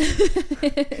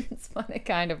 It's what it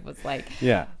kind of was like.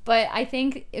 Yeah. But I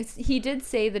think he did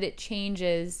say that it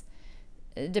changes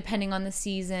depending on the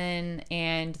season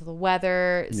and the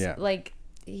weather. Yeah. Like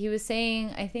he was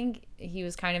saying, I think he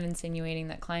was kind of insinuating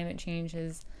that climate change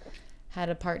has had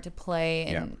a part to play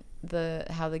in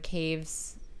how the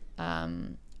caves,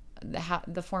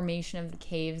 the formation of the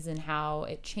caves and how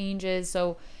it changes.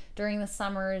 So during the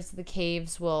summers, the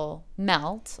caves will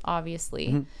melt, obviously.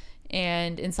 Mm-hmm.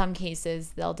 And in some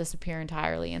cases, they'll disappear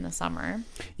entirely in the summer.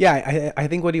 Yeah, I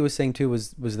think what he was saying too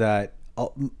was that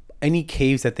any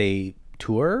caves that they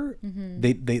tour,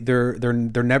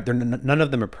 they're never, none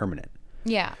of them are permanent.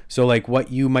 Yeah. So like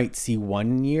what you might see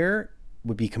one year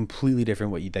would be completely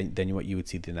different than what you would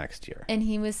see the next year. And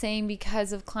he was saying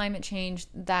because of climate change,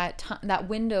 that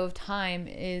window of time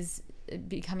is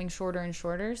becoming shorter and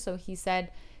shorter. So he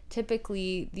said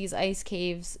typically these ice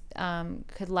caves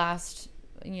could last,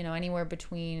 anywhere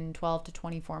between 12 to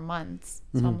 24 months.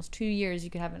 So almost 2 years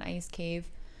you could have an ice cave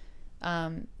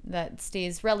that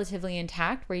stays relatively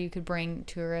intact where you could bring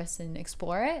tourists and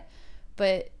explore it.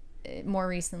 But more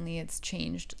recently it's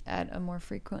changed at a more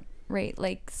frequent rate,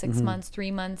 like 6 months,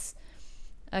 3 months.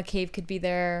 A cave could be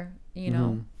there,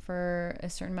 for a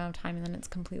certain amount of time and then it's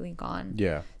completely gone.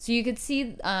 Yeah. So you could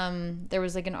see there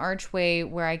was like an archway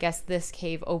where I guess this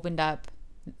cave opened up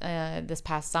this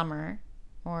past summer,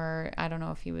 or I don't know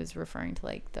if he was referring to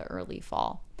like the early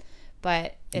fall,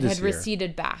 but it This had year.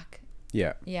 receded back.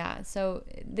 Yeah. Yeah, so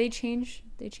they change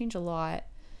a lot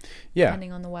Yeah.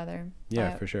 depending on the weather. Yeah,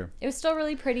 But for sure. it was still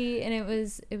really pretty, and it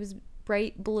was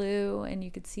bright blue, and you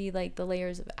could see like the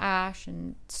layers of ash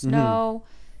and snow.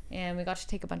 And we got to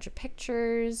take a bunch of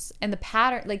pictures, and the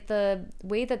pattern, like the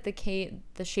way that the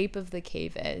shape of the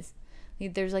cave is,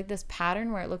 there's like this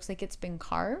pattern where it looks like it's been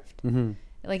carved.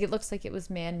 Like it looks like it was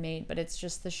man-made, but it's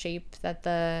just the shape that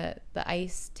the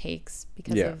ice takes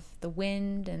because of the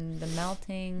wind and the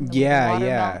melting. The water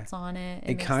melts on it. It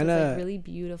makes kind this, of like, really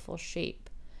beautiful shape.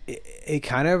 It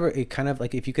kind of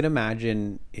like, if you could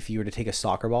imagine if you were to take a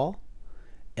soccer ball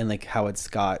and like how it's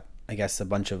got, I guess, a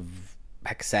bunch of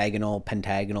hexagonal,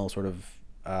 pentagonal sort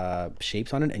of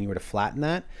shapes on it, and you were to flatten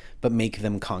that but make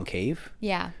them concave.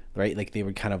 Yeah. Right, like they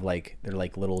were kind of like, they're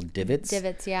like little divots,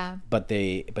 Yeah. but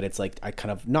it's like I kind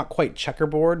of, not quite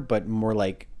checkerboard but more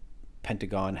like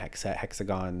pentagon,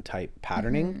 hexagon type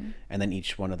patterning, and then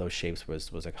each one of those shapes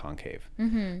was a concave.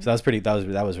 So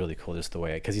that was really cool, just the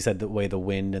way, because he said the way the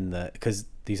wind and because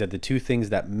he said the two things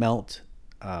that melt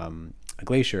a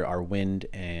glacier are wind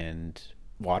and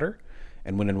water,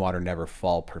 and wind and water never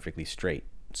fall perfectly straight.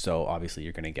 So obviously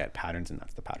you're going to get patterns, and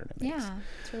that's the pattern it makes. Yeah,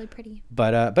 it's really pretty.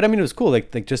 But I mean, it was cool,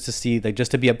 like just to see, like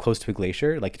just to be up close to a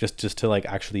glacier, like just to like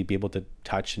actually be able to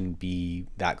touch and be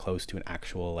that close to an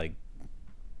actual, like,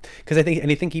 because I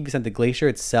think he said the glacier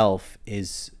itself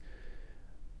is,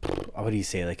 what did he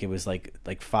say? Like it was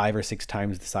like 5 or 6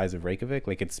 times the size of Reykjavik.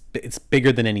 Like it's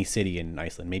bigger than any city in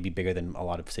Iceland, maybe bigger than a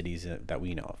lot of cities that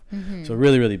we know of. So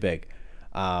really, really big.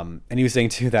 And he was saying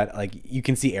too that like you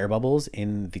can see air bubbles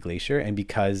in the glacier, and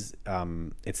because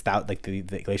it's like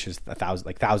the glacier's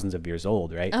thousands of years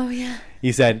old, right? Oh yeah.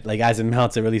 He said like as it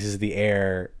melts, it releases the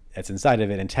air that's inside of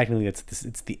it, and technically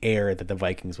it's the air that the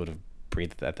Vikings would have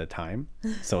breathed at the time.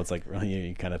 So it's like, really,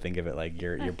 you kind of think of it like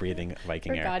you're breathing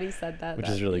Viking air. Forgot he said that. Which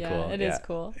is really cool. It is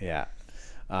cool. Yeah.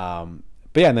 But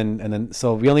yeah, and then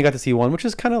so we only got to see one, which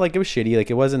is kind of like, it was shitty.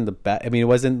 Like it wasn't the best. I mean, it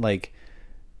wasn't.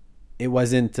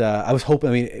 I was hoping.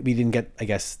 I mean, we didn't get, I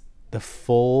guess, the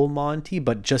full Monty,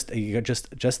 but just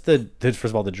the first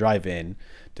of all, the drive in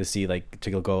to see, like,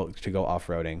 to go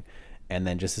off-roading, and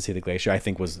then just to see the glacier, I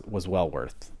think was well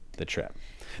worth the trip.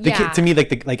 To me,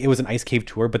 like it was an ice cave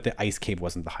tour, but the ice cave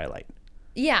wasn't the highlight.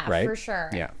 Yeah, right? for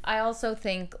sure. Yeah. I also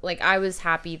think, like, I was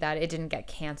happy that it didn't get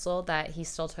canceled, that he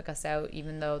still took us out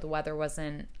even though the weather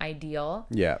wasn't ideal.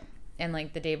 Yeah. And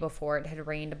like the day before it had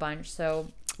rained a bunch, so.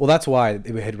 Well, that's why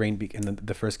it had rained, and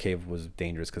the first cave was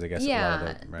dangerous because I guess a lot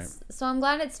of right. So I'm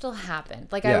glad it still happened.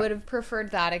 Like I would have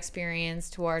preferred that experience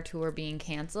to our tour being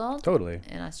canceled. Totally.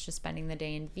 And us just spending the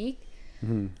day in Vik.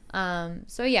 Mm-hmm.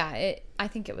 So yeah, I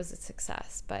think it was a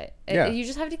success, but you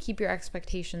just have to keep your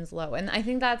expectations low, and I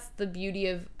think that's the beauty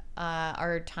of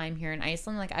our time here in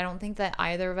Iceland. Like, I don't think that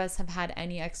either of us have had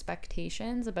any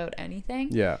expectations about anything.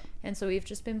 Yeah. And so we've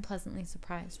just been pleasantly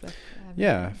surprised with everything.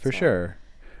 Yeah, for sure.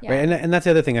 Yeah. Right. And that's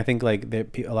the other thing. I think like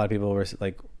a lot of people were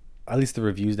like, at least the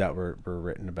reviews that were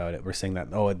written about it were saying that,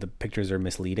 oh, the pictures are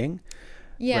misleading.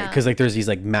 Yeah. Because like there's these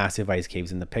like massive ice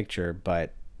caves in the picture,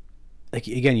 but like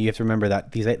again, you have to remember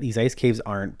that these ice caves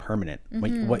aren't permanent.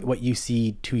 What you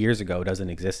see 2 years ago doesn't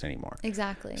exist anymore.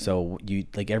 Exactly. So you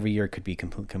like every year could be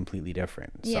completely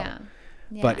different. So. Yeah.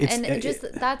 But it's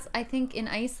that's I think in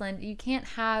Iceland you can't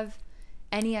have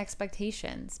any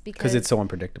expectations because it's so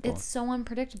unpredictable. It's so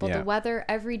unpredictable. Yeah. The weather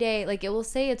every day, like it will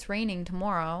say it's raining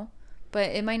tomorrow,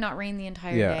 but it might not rain the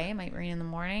entire day. It might rain in the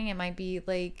morning. It might be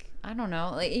like, I don't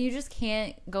know. Like you just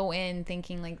can't go in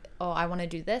thinking like, oh, I want to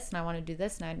do this and I want to do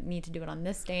this and I need to do it on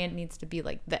this day and it needs to be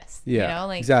like this. Yeah, you know?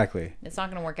 Like exactly. It's not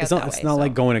going to work out that way. It's not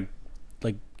like going to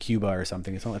like Cuba or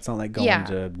something. It's not like going Yeah.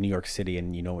 to New York City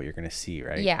and you know what you're going to see,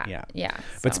 right? Yeah.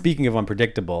 But speaking of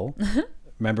unpredictable,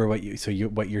 remember what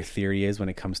your theory is when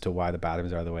it comes to why the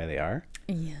bathrooms are the way they are?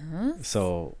 Yeah.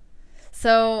 So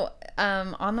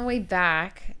on the way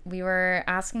back, we were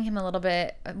asking him a little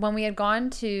bit when we had gone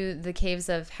to the caves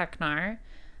of Heknar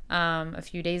a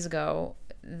few days ago.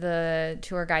 The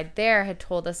tour guide there had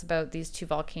told us about these two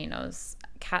volcanoes,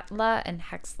 Katla and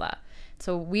Hexla.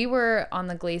 So we were on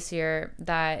the glacier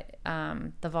that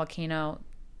the volcano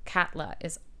Katla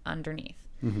is underneath.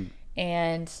 Mm-hmm.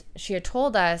 And she had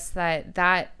told us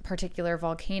that particular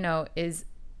volcano is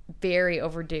very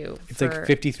overdue. It's like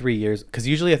 53 years. Because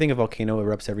usually I think a volcano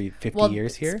erupts every 50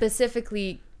 years here.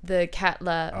 Specifically the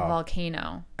Katla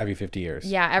volcano. Every 50 years.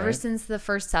 Yeah, ever since the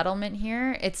first settlement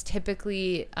here, it's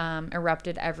typically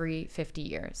erupted every 50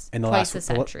 years. And twice a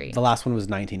century. The last one was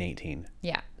 1918.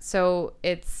 Yeah. So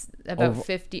it's about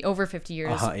over 50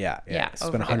 years. Yeah. It's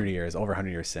been 100 years, over 100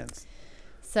 years since.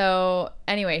 So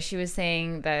anyway, she was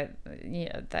saying that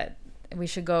that we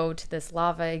should go to this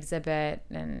lava exhibit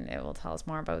and it will tell us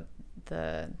more about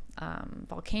the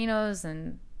volcanoes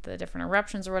and the different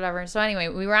eruptions or whatever. So anyway,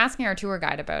 we were asking our tour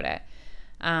guide about it.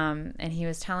 And he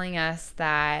was telling us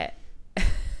that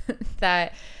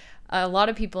that a lot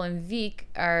of people in Vik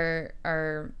are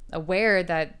aware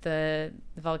that the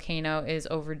volcano is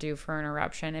overdue for an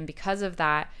eruption. And because of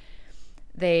that,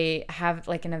 they have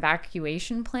like an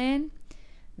evacuation plan.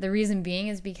 The reason being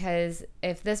is because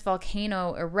if this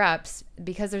volcano erupts,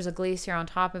 because there's a glacier on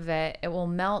top of it, it will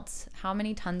melt how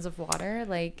many tons of water?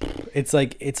 Like it's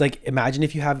like imagine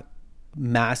if you have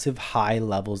massive high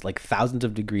levels, like thousands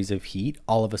of degrees of heat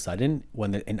all of a sudden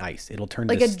when in ice. It'll turn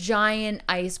like a giant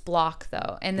ice block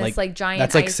though. And this giant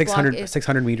that's like ice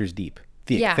 600 meters deep.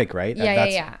 Thick, right?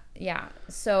 Yeah.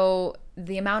 So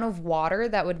the amount of water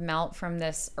that would melt from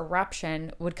this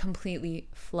eruption would completely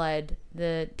flood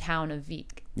the town of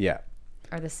Vik. Yeah.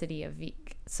 Or the city of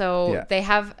Vik. So they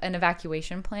have an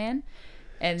evacuation plan.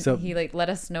 And he like let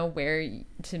us know where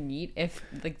to meet if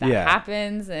like that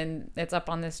happens, and it's up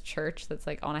on this church that's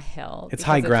like on a hill. It's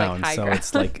high ground, so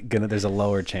it's like there's a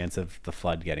lower chance of the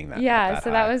flood getting that. Yeah, so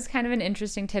that was kind of an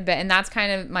interesting tidbit, and that's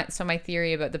kind of my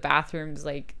theory about the bathrooms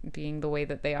like being the way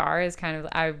that they are is kind of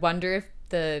I wonder if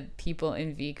the people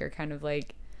in Vik are kind of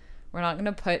like, we're not going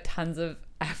to put tons of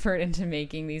effort into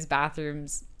making these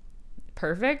bathrooms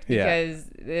perfect because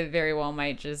it very well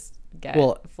might just get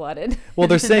flooded. Well,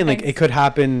 they're saying like it could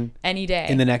happen any day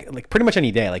in the next, like pretty much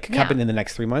any day. Like it could happen in the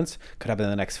next 3 months, could happen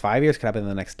in the next 5 years, could happen in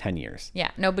the next 10 years.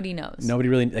 Yeah, nobody knows. Nobody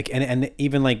really like, and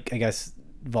even like I guess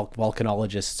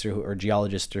volcanologists or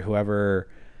geologists or whoever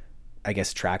I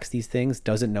guess tracks these things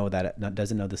doesn't know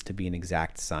this to be an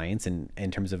exact science, and in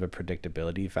terms of a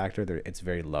predictability factor, it's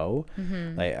very low.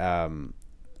 Mm-hmm. Like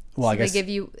so I guess they give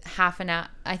you half an hour.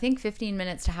 I think 15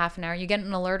 minutes to half an hour. You get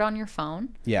an alert on your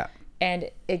phone. Yeah.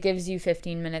 And it gives you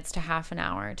 15 minutes to half an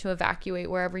hour to evacuate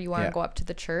wherever you want to go up to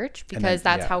the church, because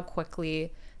that's how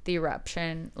quickly the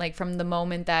eruption, like from the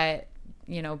moment that,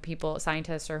 people,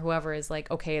 scientists or whoever is like,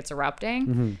 okay, it's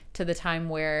erupting, to the time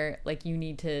where like you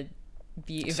need to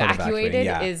be evacuated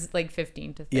is like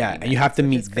 15 to 30 minutes. And you have to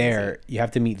meet there. You have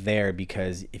to meet there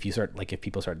because if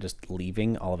people start just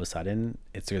leaving all of a sudden,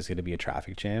 there's going to be a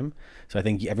traffic jam. So I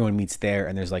think everyone meets there,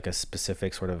 and there's like a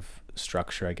specific sort of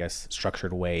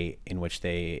structured way in which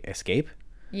they escape.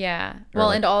 Yeah.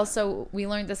 Well, and also we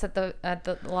learned this at the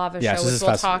lava show, which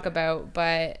we'll talk about,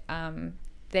 but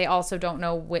they also don't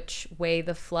know which way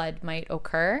the flood might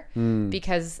occur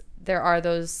because there are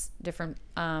those different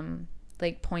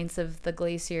like points of the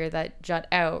glacier that jut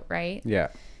out, right? Yeah.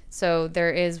 So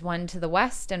there is one to the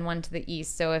west and one to the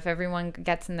east. So if everyone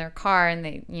gets in their car and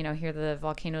they, hear the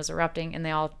volcanoes erupting and they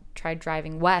all try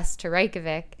driving west to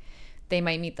Reykjavik, they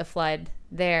might meet the flood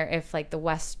there if like the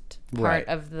west part Right.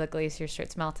 of the glacier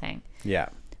starts melting. Yeah.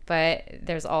 But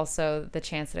there's also the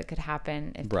chance that it could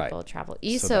happen if Right. people travel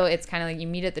east. So So that- it's kind of like you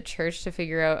meet at the church to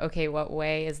figure out, okay, what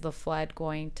way is the flood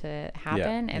going to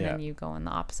happen? And then yeah. you go in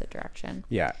the opposite direction.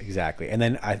 Yeah, exactly. And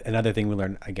then another thing we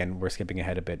learned, again, we're skipping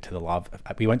ahead a bit to the lava.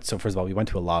 So first of all, we went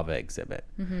to a lava exhibit,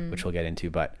 which we'll get into.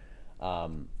 But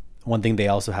one thing they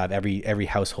also have, every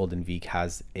household in Vik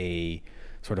has a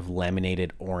sort of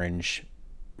laminated orange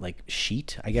like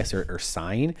sheet, I guess, or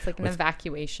sign. It's like an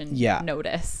evacuation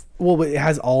notice. Well, it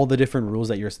has all the different rules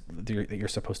that you're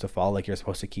supposed to follow. Like you're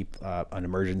supposed to keep an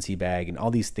emergency bag and all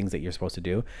these things that you're supposed to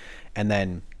do. And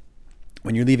then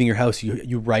when you're leaving your house,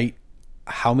 you write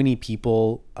how many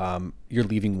people you're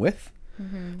leaving with.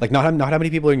 Like not how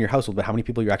many people are in your household, but how many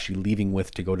people you're actually leaving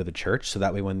with to go to the church. So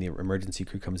that way, when the emergency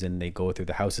crew comes in, they go through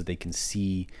the houses, they can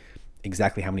see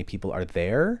exactly how many people are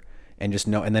there. And just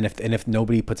know, and then if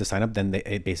nobody puts a sign up, then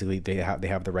they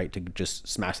have the right to just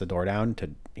smash the door down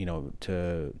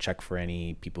to check for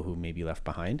any people who may be left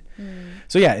behind.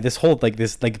 So yeah,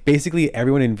 basically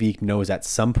everyone in Vik knows at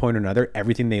some point or another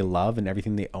everything they love and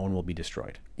everything they own will be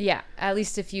destroyed. Yeah, at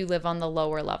least if you live on the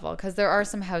lower level, because there are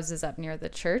some houses up near the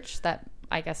church that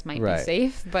I guess might be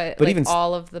safe, but like even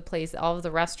all of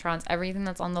the restaurants, everything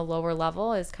that's on the lower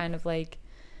level is kind of like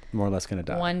more or less gonna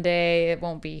die. One day it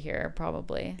won't be here,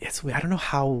 probably. I don't know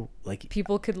how like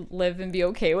people could live and be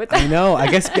okay with that. I know. I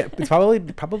guess it's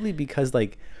probably because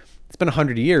like it's been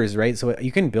 100 years, right? So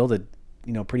you can build a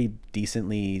pretty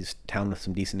decently town with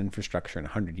some decent infrastructure in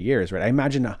 100 years, right? I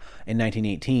imagine in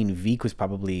 1918 Vik was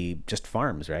probably just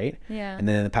farms, right? Yeah. And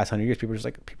then in the past 100 years, people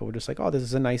were just like, oh, this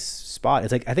is a nice spot.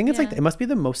 It's like I think it's like it must be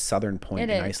the most southern point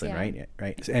in Iceland, right?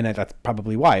 Right. And that's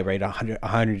probably why, right?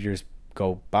 100 years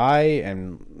go by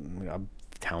and a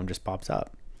town just pops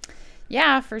up.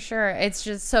 Yeah, for sure. It's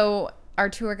just so our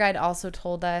tour guide also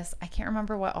told us, I can't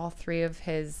remember what all three of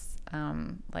his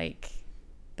like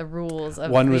the rules of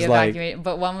one the was evacuation,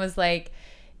 but one was like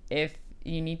if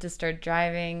you need to start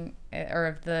driving or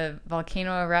if the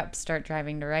volcano erupts, start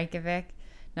driving to Reykjavik.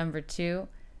 Number 2,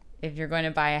 if you're going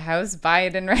to buy a house, buy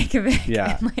it in Reykjavik.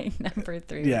 Yeah. And like number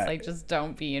 3 is like just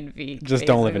don't be in Vik. Just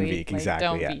don't live in Vik. Like, exactly.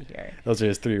 Don't yeah. be here. Those are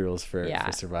his 3 rules for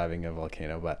surviving a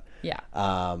volcano. But yeah.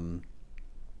 But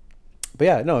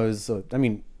yeah, no, it was. I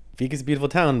mean, Vik is a beautiful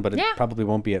town, but it probably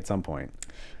won't be at some point.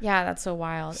 Yeah, that's so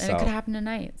wild, and it could happen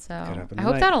tonight. So I hope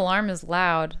tonight. that alarm is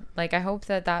loud. Like I hope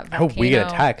that volcano. I hope we get a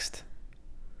text.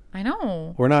 I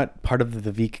know. We're not part of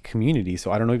the Vik community, so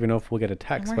I don't even know if we'll get a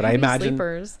text. But I imagine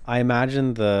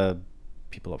the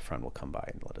people up front will come by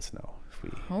and let us know if we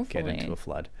get into a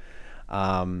flood.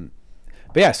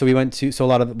 But yeah, so we went to a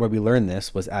lot of where we learned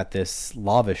this was at this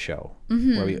lava show,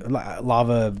 where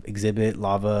lava exhibit,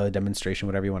 lava demonstration,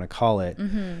 whatever you want to call it.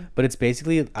 But it's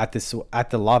basically at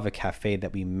the lava cafe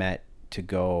that we met to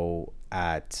go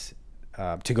to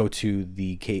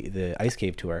the ice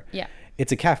cave tour. Yeah.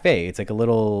 It's a cafe. It's like a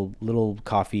little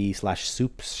coffee /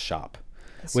 soup shop,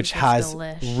 which has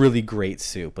really great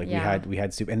soup. Like we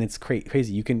had soup, and it's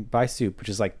crazy. You can buy soup, which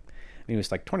is like, I mean, it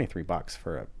was like $23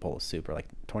 for a bowl of soup, or like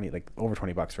over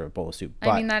 $20 for a bowl of soup. But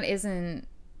I mean, that isn't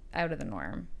out of the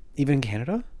norm. Even in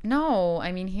Canada? No,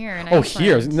 I mean here in Iceland.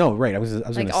 Here? No, right. I was going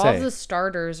to say. Like all of the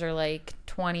starters are like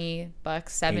 $20,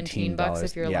 $17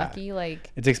 if you're lucky. Like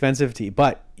it's expensive to eat,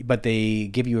 but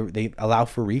they allow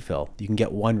for refill. You can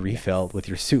get one refill with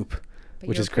your soup,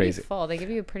 which is crazy. Full. They give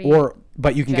you a pretty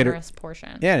but you can generous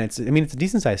portion. Yeah, and it's a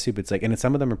decent sized soup. It's like, and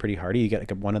some of them are pretty hearty. You get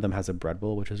like one of them has a bread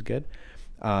bowl, which is good.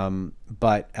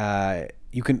 But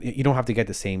you don't have to get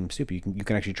the same soup. You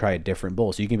can actually try a different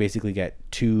bowl. So you can basically get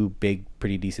 2 big,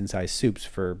 pretty decent sized soups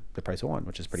for the price of one,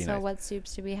 which is pretty nice. So what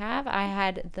soups do we have? I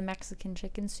had the Mexican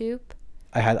chicken soup.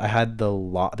 I had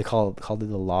they called it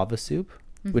the lava soup,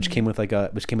 which came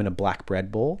in a black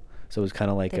bread bowl. So it was kind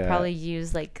of like they probably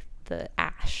use like the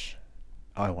ash.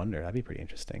 Oh, I wonder. That'd be pretty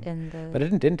interesting. But it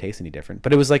didn't taste any different.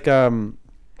 But it was like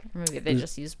maybe they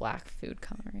just use black food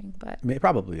coloring, but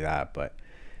probably that. But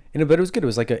but it was good. It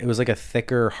was like a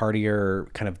thicker, heartier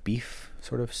kind of beef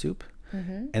sort of soup.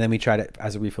 And then we tried it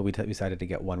as a refill. We decided to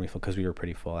get one refill because we were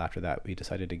pretty full after that. We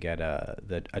decided to get a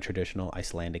traditional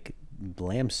Icelandic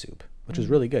lamb soup, which was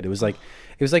really good. It was like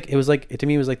to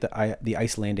me it was like the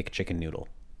Icelandic chicken noodle.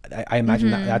 I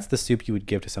imagine that's the soup you would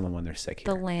give to someone when they're sick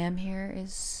here. The lamb here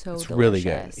is so delicious. Really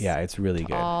good. Yeah, it's really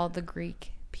good. All the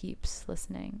Greek peeps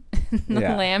listening. The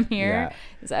lamb here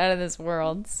is out of this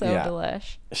world. So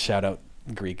delish. Shout out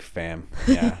Greek fam.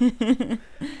 Yeah.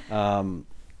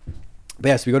 But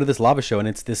yeah, so we go to this lava show, and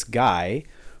it's this guy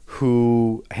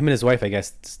who, him and his wife, I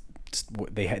guess,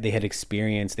 they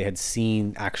had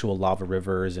seen actual lava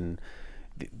rivers and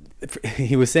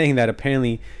he was saying that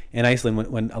apparently in Iceland,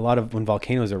 when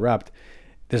volcanoes erupt,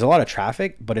 there's a lot of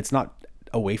traffic, but it's not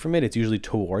away from it. It's usually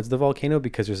towards the volcano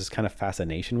because there's this kind of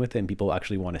fascination with it, and people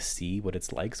actually want to see what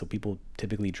it's like. So people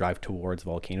typically drive towards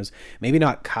volcanoes. Maybe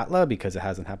not Katla because it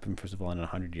hasn't happened, first of all, in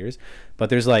 100 years. But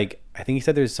there's like, I think he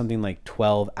said there's something like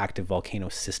 12 active volcano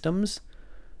systems,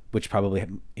 which probably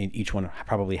in each one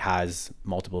probably has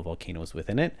multiple volcanoes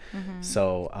within it.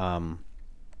 So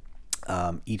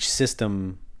each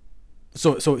system.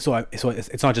 So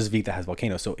it's not just Vik that has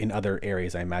volcanoes. So in other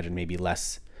areas, I imagine maybe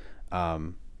less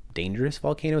dangerous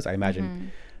volcanoes. I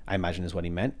imagine is what he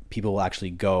meant. People will actually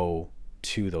go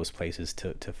to those places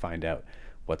to find out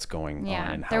what's going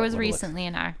on. And how there was recently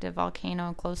an active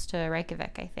volcano close to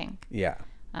Reykjavik, I think. Yeah.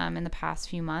 In the past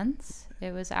few months,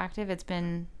 it was active. It's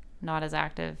been not as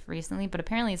active recently, but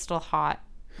apparently it's still hot.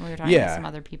 We were talking to some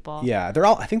other people. Yeah,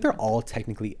 I think they're all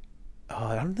technically.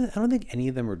 I don't think any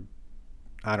of them are.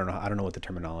 I don't know what the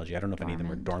terminology. I don't know if any of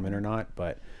them are dormant or not,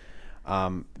 but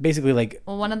basically like.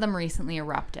 Well, one of them recently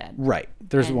erupted. Right.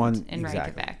 There's one in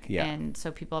exactly. Reykjavik, yeah. And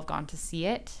so people have gone to see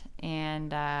it,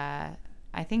 and I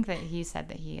think that he said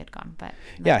that he had gone, but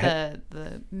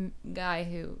the guy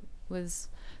who was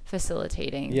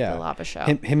facilitating the lava show.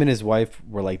 Him and his wife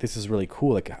were like, "This is really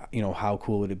cool. Like, how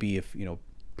cool would it be if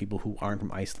people who aren't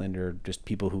from Iceland or just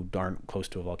people who aren't close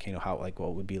to a volcano,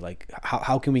 what would be like?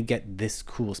 How can we get this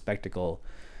cool spectacle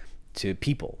to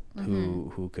people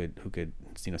who could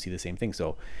see the same thing?"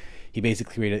 So he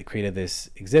basically created this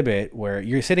exhibit where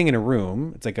you're sitting in a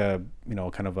room. It's like a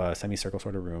kind of a semicircle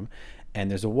sort of room, and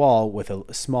there's a wall with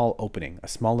a small opening, a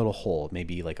small little hole,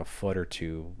 maybe like a foot or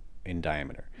two in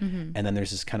diameter, and then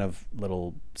there's this kind of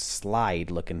little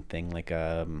slide looking thing, like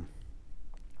a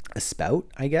spout,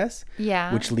 I guess,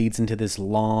 which leads into this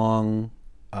long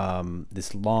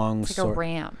it's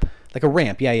like a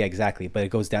ramp, yeah, exactly, but it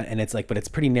goes down, and it's but it's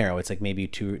pretty narrow. It's like maybe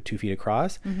 2 feet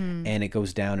across, and it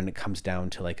goes down, and it comes down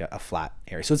to like a flat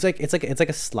area. So it's like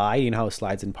a slide. You know how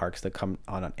slides in parks that come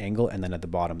on an angle, and then at the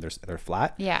bottom they're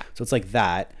flat. Yeah. So it's like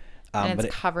that, and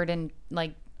it's covered in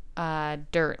like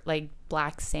dirt, like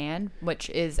black sand, which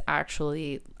is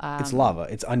actually it's lava.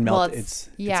 It's unmelted. Well, it's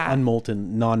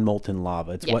unmolten, non-molten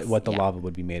lava. It's what the lava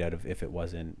would be made out of if it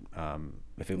wasn't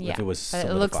if it was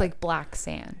solidified. It looks like black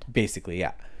sand. Basically,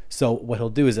 yeah. So what he'll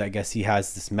do is, I guess he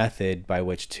has this method by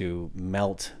which to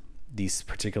melt these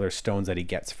particular stones that he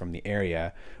gets from the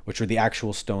area, which are the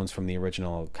actual stones from the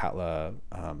original Katla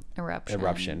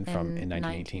eruption from in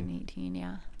 1918.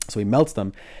 Yeah. So he melts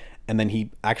them, and then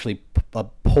he actually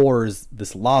pours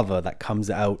this lava that comes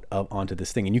out onto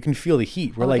this thing, and you can feel the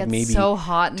heat. We're like maybe so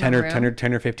hot in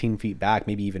 10 or 15 feet back,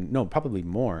 maybe even probably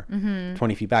more,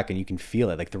 20 feet back, and you can feel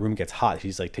it. Like the room gets hot.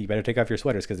 She's like, "You better take off your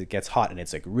sweaters because it gets hot," and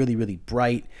it's like really, really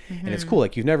bright, and it's cool.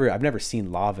 Like I've never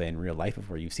seen lava in real life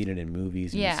before. You've seen it in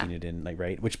movies, and you've seen it in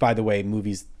which by the way,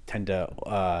 movies tend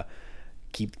to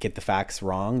get the facts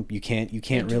wrong. You can't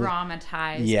really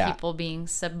dramatize people being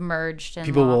submerged in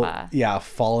people lava. Will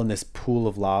fall in this pool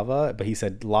of lava, but he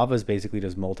said lava is basically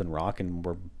just molten rock, and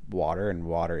we're water, and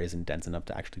water isn't dense enough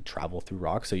to actually travel through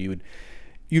rock. So you'd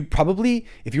probably,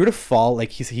 if you were to fall,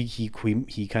 like he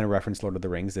kind of referenced Lord of the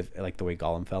Rings, if like the way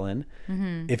Gollum fell in,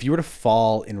 if you were to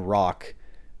fall in rock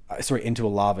into a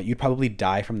lava, you'd probably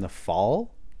die from the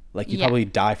fall. Like you'd probably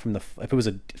die from if it was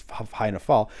a high enough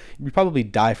fall, you'd probably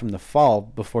die from the fall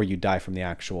before you die from the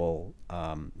actual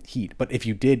heat. But if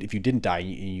you didn't die,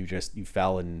 you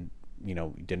fell and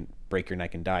you didn't break your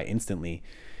neck and die instantly,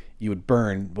 you would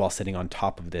burn while sitting on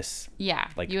top of this. Yeah,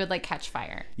 you would catch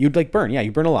fire. You'd burn. Yeah,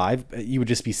 you burn alive. You would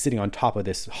just be sitting on top of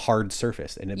this hard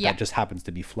surface, and that just happens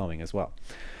to be flowing as well.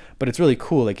 But it's really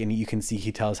cool. And you can see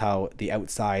he tells how the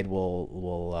outside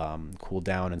will cool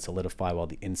down and solidify while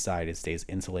the inside stays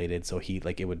insulated. So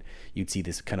you'd see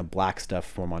this kind of black stuff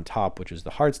form on top, which is the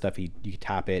hard stuff. You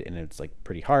tap it and it's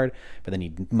pretty hard, but then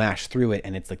you mash through it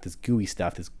and it's like this gooey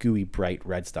stuff, this gooey bright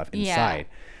red stuff inside.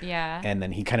 Yeah. And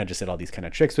then he kind of just did all these kind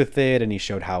of tricks with it, and he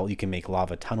showed how you can make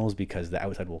lava tunnels because the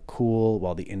outside will cool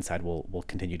while the inside will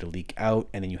continue to leak out,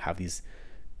 and then you have this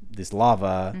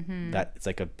lava that it's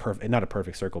like not a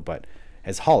perfect circle, but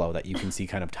as hollow that you can see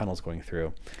kind of tunnels going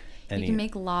through. And you can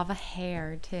make lava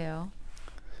hair too.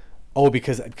 Oh,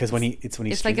 because when it's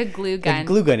like a glue gun. Like a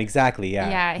glue gun, exactly.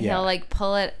 Yeah. Yeah. He'll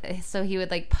pull it. So he would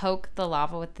poke the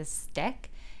lava with this stick,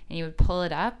 and you would pull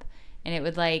it up, and it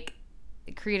would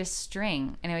create a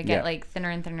string, and it would get thinner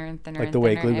and thinner and thinner, like the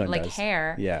way glue gun does.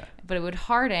 Hair. Yeah. But it would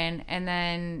harden, and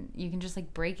then you can just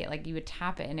break it. You would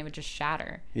tap it, and it would just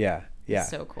shatter. Yeah. Yeah.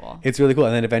 It's so cool. It's really cool.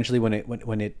 And then eventually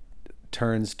when it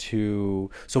turns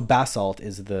to, so basalt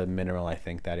is the mineral I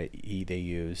think that they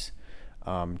use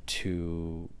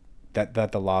to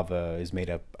that the lava is made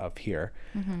up of here.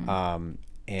 Mm-hmm.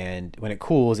 And when it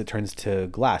cools, it turns to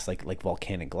glass, like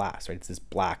volcanic glass, right? It's this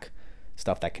black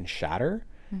stuff that can shatter.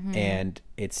 Mm-hmm. And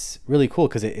it's really cool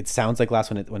because it sounds like glass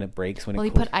when it breaks, when Well, it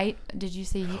he cools. put ice. Did you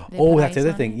say? Oh, that's the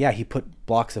other thing. Yeah, he put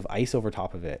blocks of ice over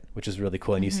top of it, which is really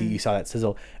cool. And Mm-hmm. you saw that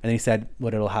sizzle. And then he said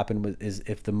what it'll happen is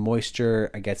if the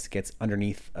moisture, I guess, gets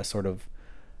underneath a sort of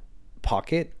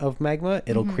pocket of magma,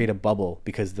 it'll Mm-hmm. create a bubble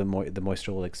because the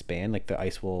moisture will expand. Like the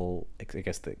ice will, I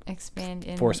guess, Expand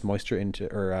in force moisture into,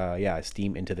 or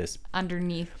steam into this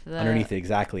underneath underneath it,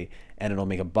 exactly, and it'll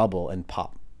make a bubble and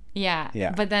pop. Yeah.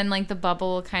 Yeah. But then like the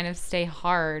bubble will kind of stay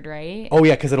hard, right? Oh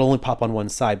yeah, because it'll only pop on one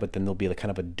side, but then there'll be like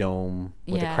kind of a dome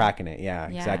with Yeah. a crack in it. Yeah,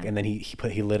 Yeah. exactly. And then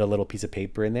he lit a little piece of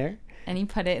paper in there. And he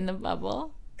put it in the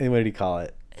bubble. And what did he call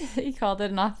it? He called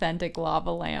it an authentic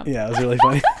lava lamp. Yeah, it was really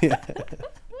funny. Yeah.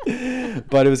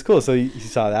 But it was cool. So you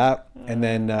saw that, and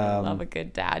then Love a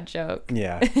good dad joke.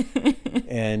 yeah,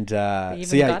 and We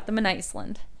so even yeah, got them in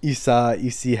Iceland. you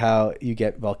see how you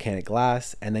get volcanic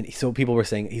glass, and then so people were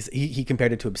saying he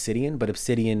compared it to obsidian, but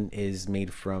obsidian is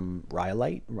made from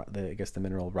rhyolite, I guess the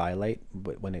mineral rhyolite.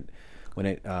 But when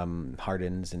it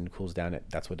hardens and cools down,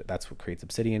 that's what creates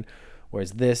obsidian.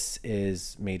 Whereas this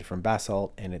is made from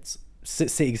basalt, and it's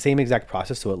same exact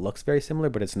process, so it looks very similar,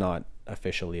 but it's not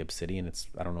officially obsidian.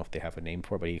 I don't know if they have a name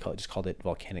for it, but he just called it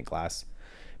volcanic glass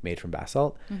made from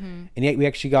basalt. Mm-hmm. And yet we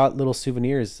actually got little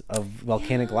souvenirs of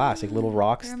volcanic glass, like little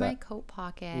rocks. They're in my coat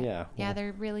pocket. Yeah. Yeah,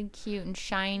 they're really cute and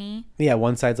shiny. Yeah,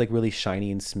 one side's like really shiny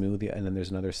and smooth, and then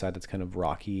there's another side that's kind of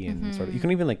rocky and sort of. You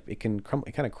can even like it kind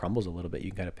of crumbles a little bit.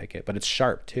 You can kind of pick it, but it's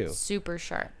sharp too. Super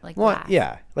sharp, like Well, glass.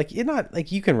 yeah, like you're not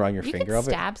like you can run your You finger could over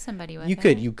it. stab somebody with You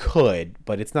it. you could,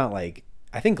 but it's not like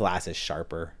I think glass is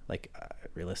sharper. Like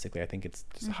realistically, I think it's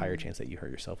just a higher chance that you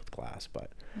hurt yourself with glass.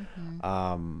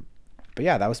 But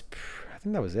yeah, I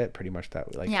think that was it pretty much.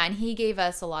 That like Yeah, and he gave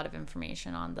us a lot of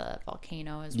information on the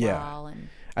volcano as Yeah. well, and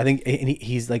I think, and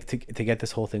he's like to get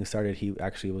this whole thing started. He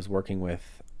actually was working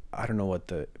with, I don't know what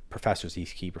the professors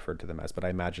he referred to them as, but I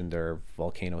imagine they're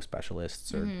volcano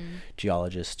specialists or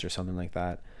geologists or something like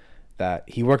that. That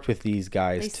he worked with these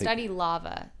guys they to study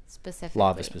lava specifically.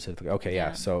 lava specifically. Okay, yeah.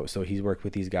 Yeah. So he's worked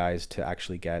with these guys to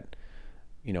actually get,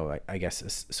 I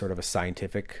guess sort of a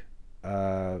scientific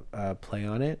play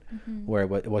on it, where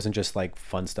it wasn't just like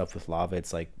fun stuff with lava.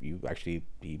 It's like he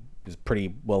was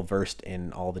pretty well versed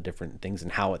in all the different things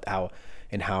and how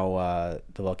the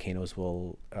volcanoes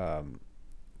will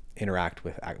interact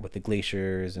with the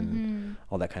glaciers and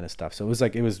all that kind of stuff. So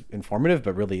it was informative,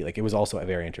 but really like it was also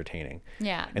very entertaining.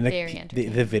 Yeah, And very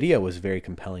entertaining. the video was very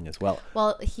compelling as well.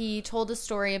 Well, he told a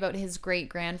story about his great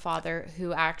grandfather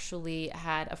who actually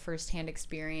had a firsthand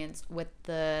experience with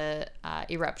the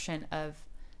eruption of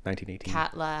 1918.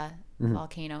 Katla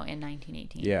volcano in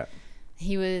 1918. Yeah.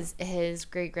 His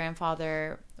great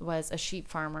grandfather was a sheep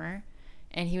farmer,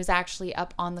 and he was actually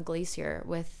up on the glacier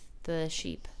with the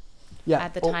sheep. Yeah.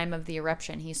 At the time of the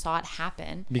eruption, he saw it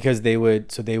happen. Because they would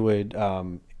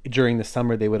during the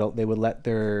summer they would let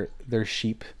their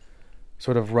sheep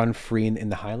sort of run free in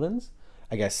the highlands.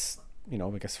 I guess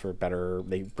for better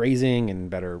grazing and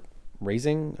better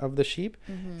raising of the sheep.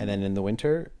 And then in the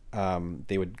winter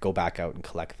they would go back out and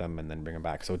collect them and then bring them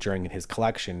back. So during his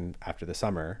collection after the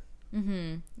summer.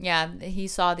 Yeah, he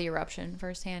saw the eruption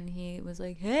firsthand. He was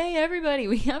like, "Hey, everybody,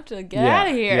 we have to get Yeah, out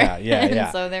of here!" yeah, And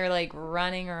yeah. so they were like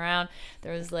running around.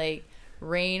 There was like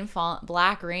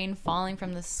black rain falling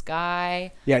from the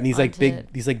sky. Yeah, and these onto-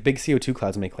 big CO2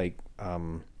 clouds make like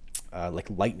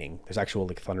lightning. There's actual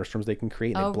like thunderstorms they can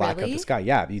create. And Oh, they black out really? the sky.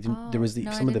 Yeah, there was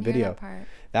no, I some of the didn't hear video. that part.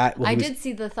 Well, I he was- did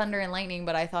see the thunder and lightning,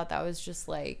 but I thought that was just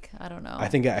like, I don't know. I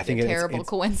think like a it's- terrible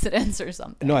coincidence or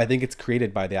something. No, I think it's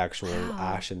created by the actual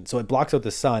ash, and so it blocks out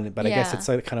the sun. But I guess Yeah. it's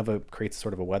like kind of creates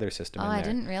sort of a weather system. Oh, in there. I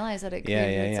didn't realize that it Yeah,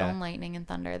 created yeah, its yeah. own lightning and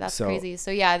thunder. That's So- crazy.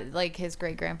 So yeah, like his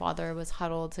great grandfather was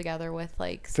huddled together with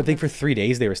like. I think for 3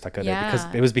 days they were stuck out there because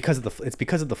Yeah. it was because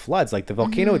of the floods. Like the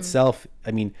volcano itself.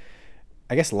 I mean,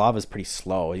 I guess lava is pretty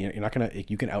slow. You're not gonna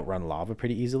you can outrun lava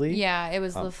pretty easily. Yeah, it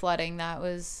was the flooding that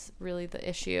was really the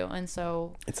issue, and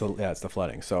so It's the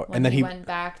flooding. So when and then he he went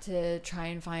back to try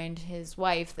and find his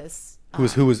wife, this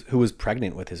who was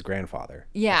pregnant with his grandfather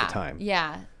at the time.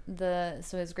 Yeah.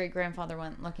 So his great grandfather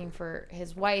went looking for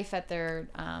his wife at their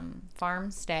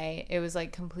farm stay. It was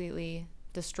like completely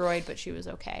destroyed, but she was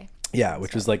okay. Yeah,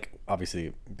 which was like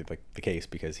obviously like the case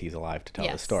because he's alive to tell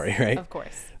the Yes, story, right? Of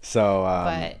course. So,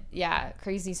 But yeah,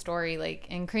 crazy story. Like,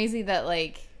 and crazy that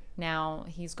like now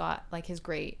he's got like his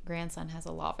great grandson has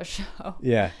a lava show.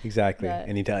 yeah, exactly. That-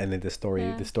 And then the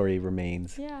story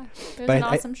remains. Yeah, it was But an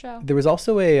awesome show. There was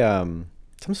also a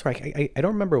I'm sorry, I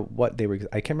don't remember what they were.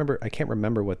 I can't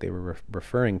remember what they were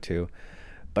referring to,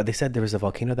 but they said there was a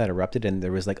volcano that erupted and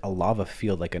there was like a lava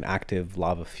field, like an active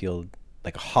lava field,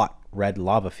 like a hot red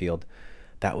lava field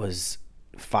that was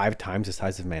 5 times the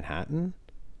size of Manhattan.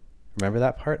 Remember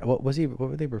that part? What were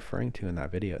they referring to in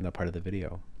that video, in that part of the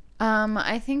video?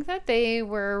 I think that they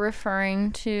were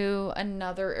referring to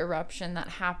another eruption that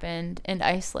happened in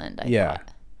Iceland. I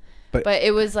thought. But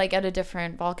it was like at a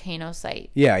different volcano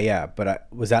site. Yeah. But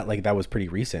was that like, that was pretty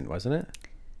recent, wasn't it?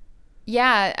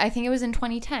 Yeah, I think it was in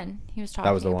 2010. He was talking about.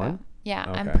 That was the one? Yeah,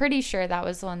 Okay. I'm pretty sure that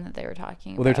was the one that they were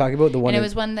talking about. Well, they're talking about the one. And it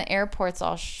was when the airports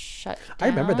all shut down. I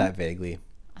remember that vaguely.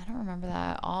 I don't remember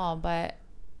that at all, but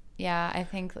yeah, I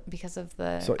think because of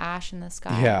the ash in the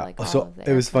sky. Yeah. Like So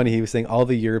it was funny. He was saying all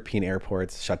the European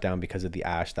airports shut down because of the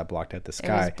ash that blocked out the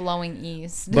sky. It was blowing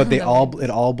east. But it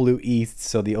all blew east.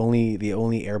 So the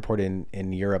only airport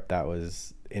in Europe that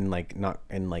was in like not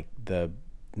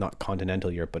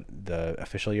continental Europe, but the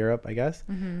official Europe, I guess,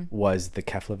 was the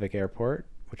Keflavik Airport,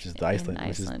 which is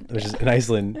which is in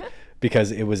Iceland,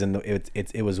 because it was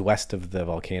it was west of the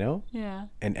volcano. Yeah.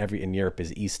 And in Europe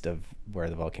is east of where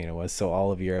the volcano was. So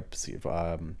all of Europe's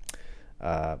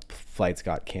flights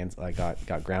got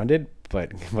grounded,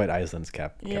 but Iceland's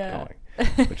kept going,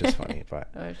 which is funny, but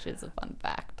which is a fun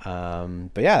fact.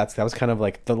 But yeah, that was kind of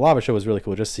like, the lava show was really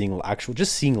cool. Just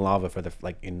seeing lava for the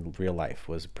like in real life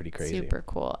was pretty crazy. Super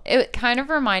cool. It kind of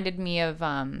reminded me of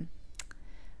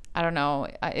I don't know,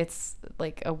 it's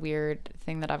like a weird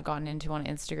thing that I've gotten into on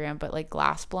Instagram, but like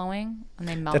glass blowing, and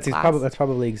they melt glass. That's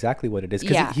probably exactly what it is,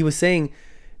 because he was saying,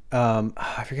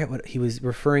 I forget what he was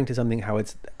referring to, something how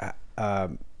it's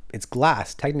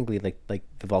glass technically, like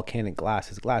the volcanic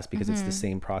glass is glass because it's the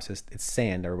same process. It's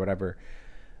sand or whatever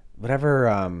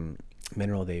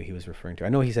mineral he was referring to. I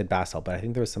know he said basalt, but I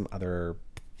think there was some other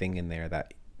thing in there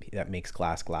that makes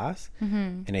glass,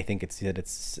 and I think it's a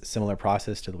similar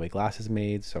process to the way glass is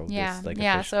made. So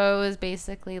so it was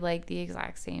basically like the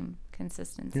exact same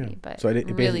consistency, but so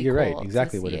really you're cool right,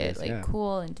 exactly to what see it is.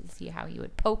 Cool, and to see how you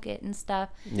would poke it and stuff.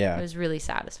 It was really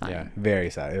satisfying. Yeah, very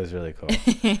sad. It was really cool.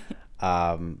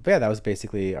 But yeah, that was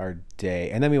basically our day,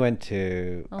 and then we went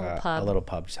to a little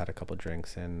pub, just had a couple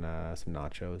drinks and some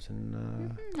nachos,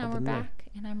 and now we're back,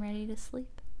 and I'm ready to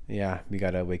sleep. Yeah, we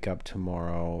gotta wake up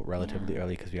tomorrow relatively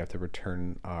early because we have to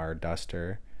return our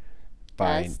duster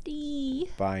by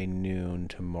noon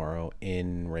tomorrow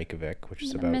in Reykjavik, which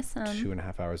is about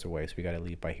 2.5 hours away. So we gotta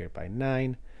leave by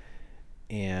 9,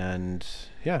 and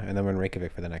then we're in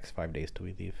Reykjavik for the next 5 days till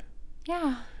we leave.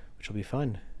 Yeah, which will be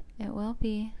fun. It will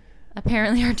be.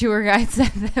 Apparently, our tour guide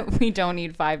said that we don't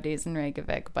need 5 days in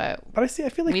Reykjavik, but I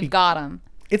feel like we've got them.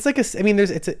 It's like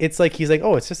it's like he's like,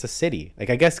 oh, it's just a city. Like,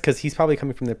 I guess because he's probably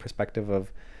coming from the perspective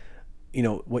of,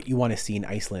 what you want to see in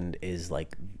Iceland is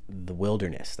like the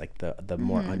wilderness, like the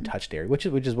more untouched area, which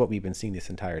is what we've been seeing this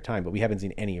entire time. But we haven't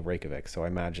seen any of Reykjavik, so I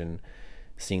imagine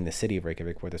seeing the city of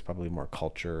Reykjavik, where there's probably more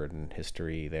culture and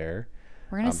history there.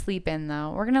 We're gonna sleep in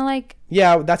though. We're gonna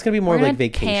that's gonna be more like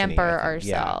vacationing. Pamper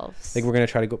ourselves. Like, we're gonna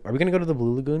try to go. Are we gonna go to the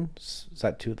Blue Lagoon? Is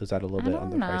that a little bit on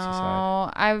the pricey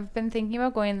side? I've been thinking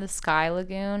about going to the Sky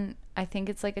Lagoon. I think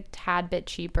it's like a tad bit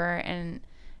cheaper, and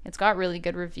it's got really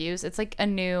good reviews. It's like a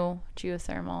new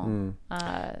geothermal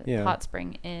hot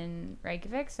spring in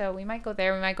Reykjavik, so we might go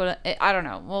there. We might go to. I don't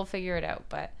know. We'll figure it out,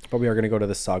 but we are gonna go to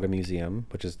the Saga Museum,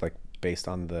 which is like based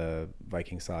on the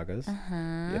Viking sagas.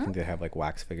 I think they have like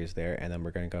wax figures there, and then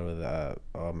we're gonna go to the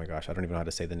oh my gosh, I don't even know how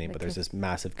to say the name, but there's this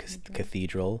massive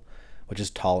cathedral, which is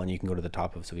tall, and you can go to the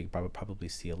top of. So we can probably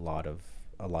see a lot of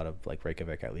like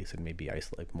Reykjavik at least, and maybe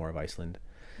Iceland, like more of Iceland.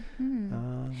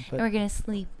 But we're gonna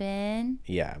sleep in.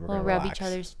 Yeah, we'll rub each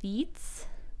other's feet.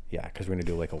 Yeah, because we're gonna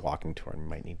do like a walking tour, and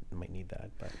we might need that.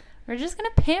 But we're just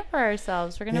gonna pamper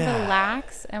ourselves. We're gonna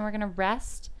relax, and we're gonna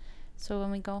rest. So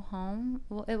when we go home,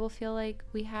 it will feel like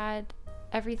we had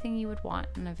everything you would want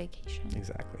in a vacation.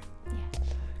 Exactly. Yeah.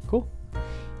 Cool.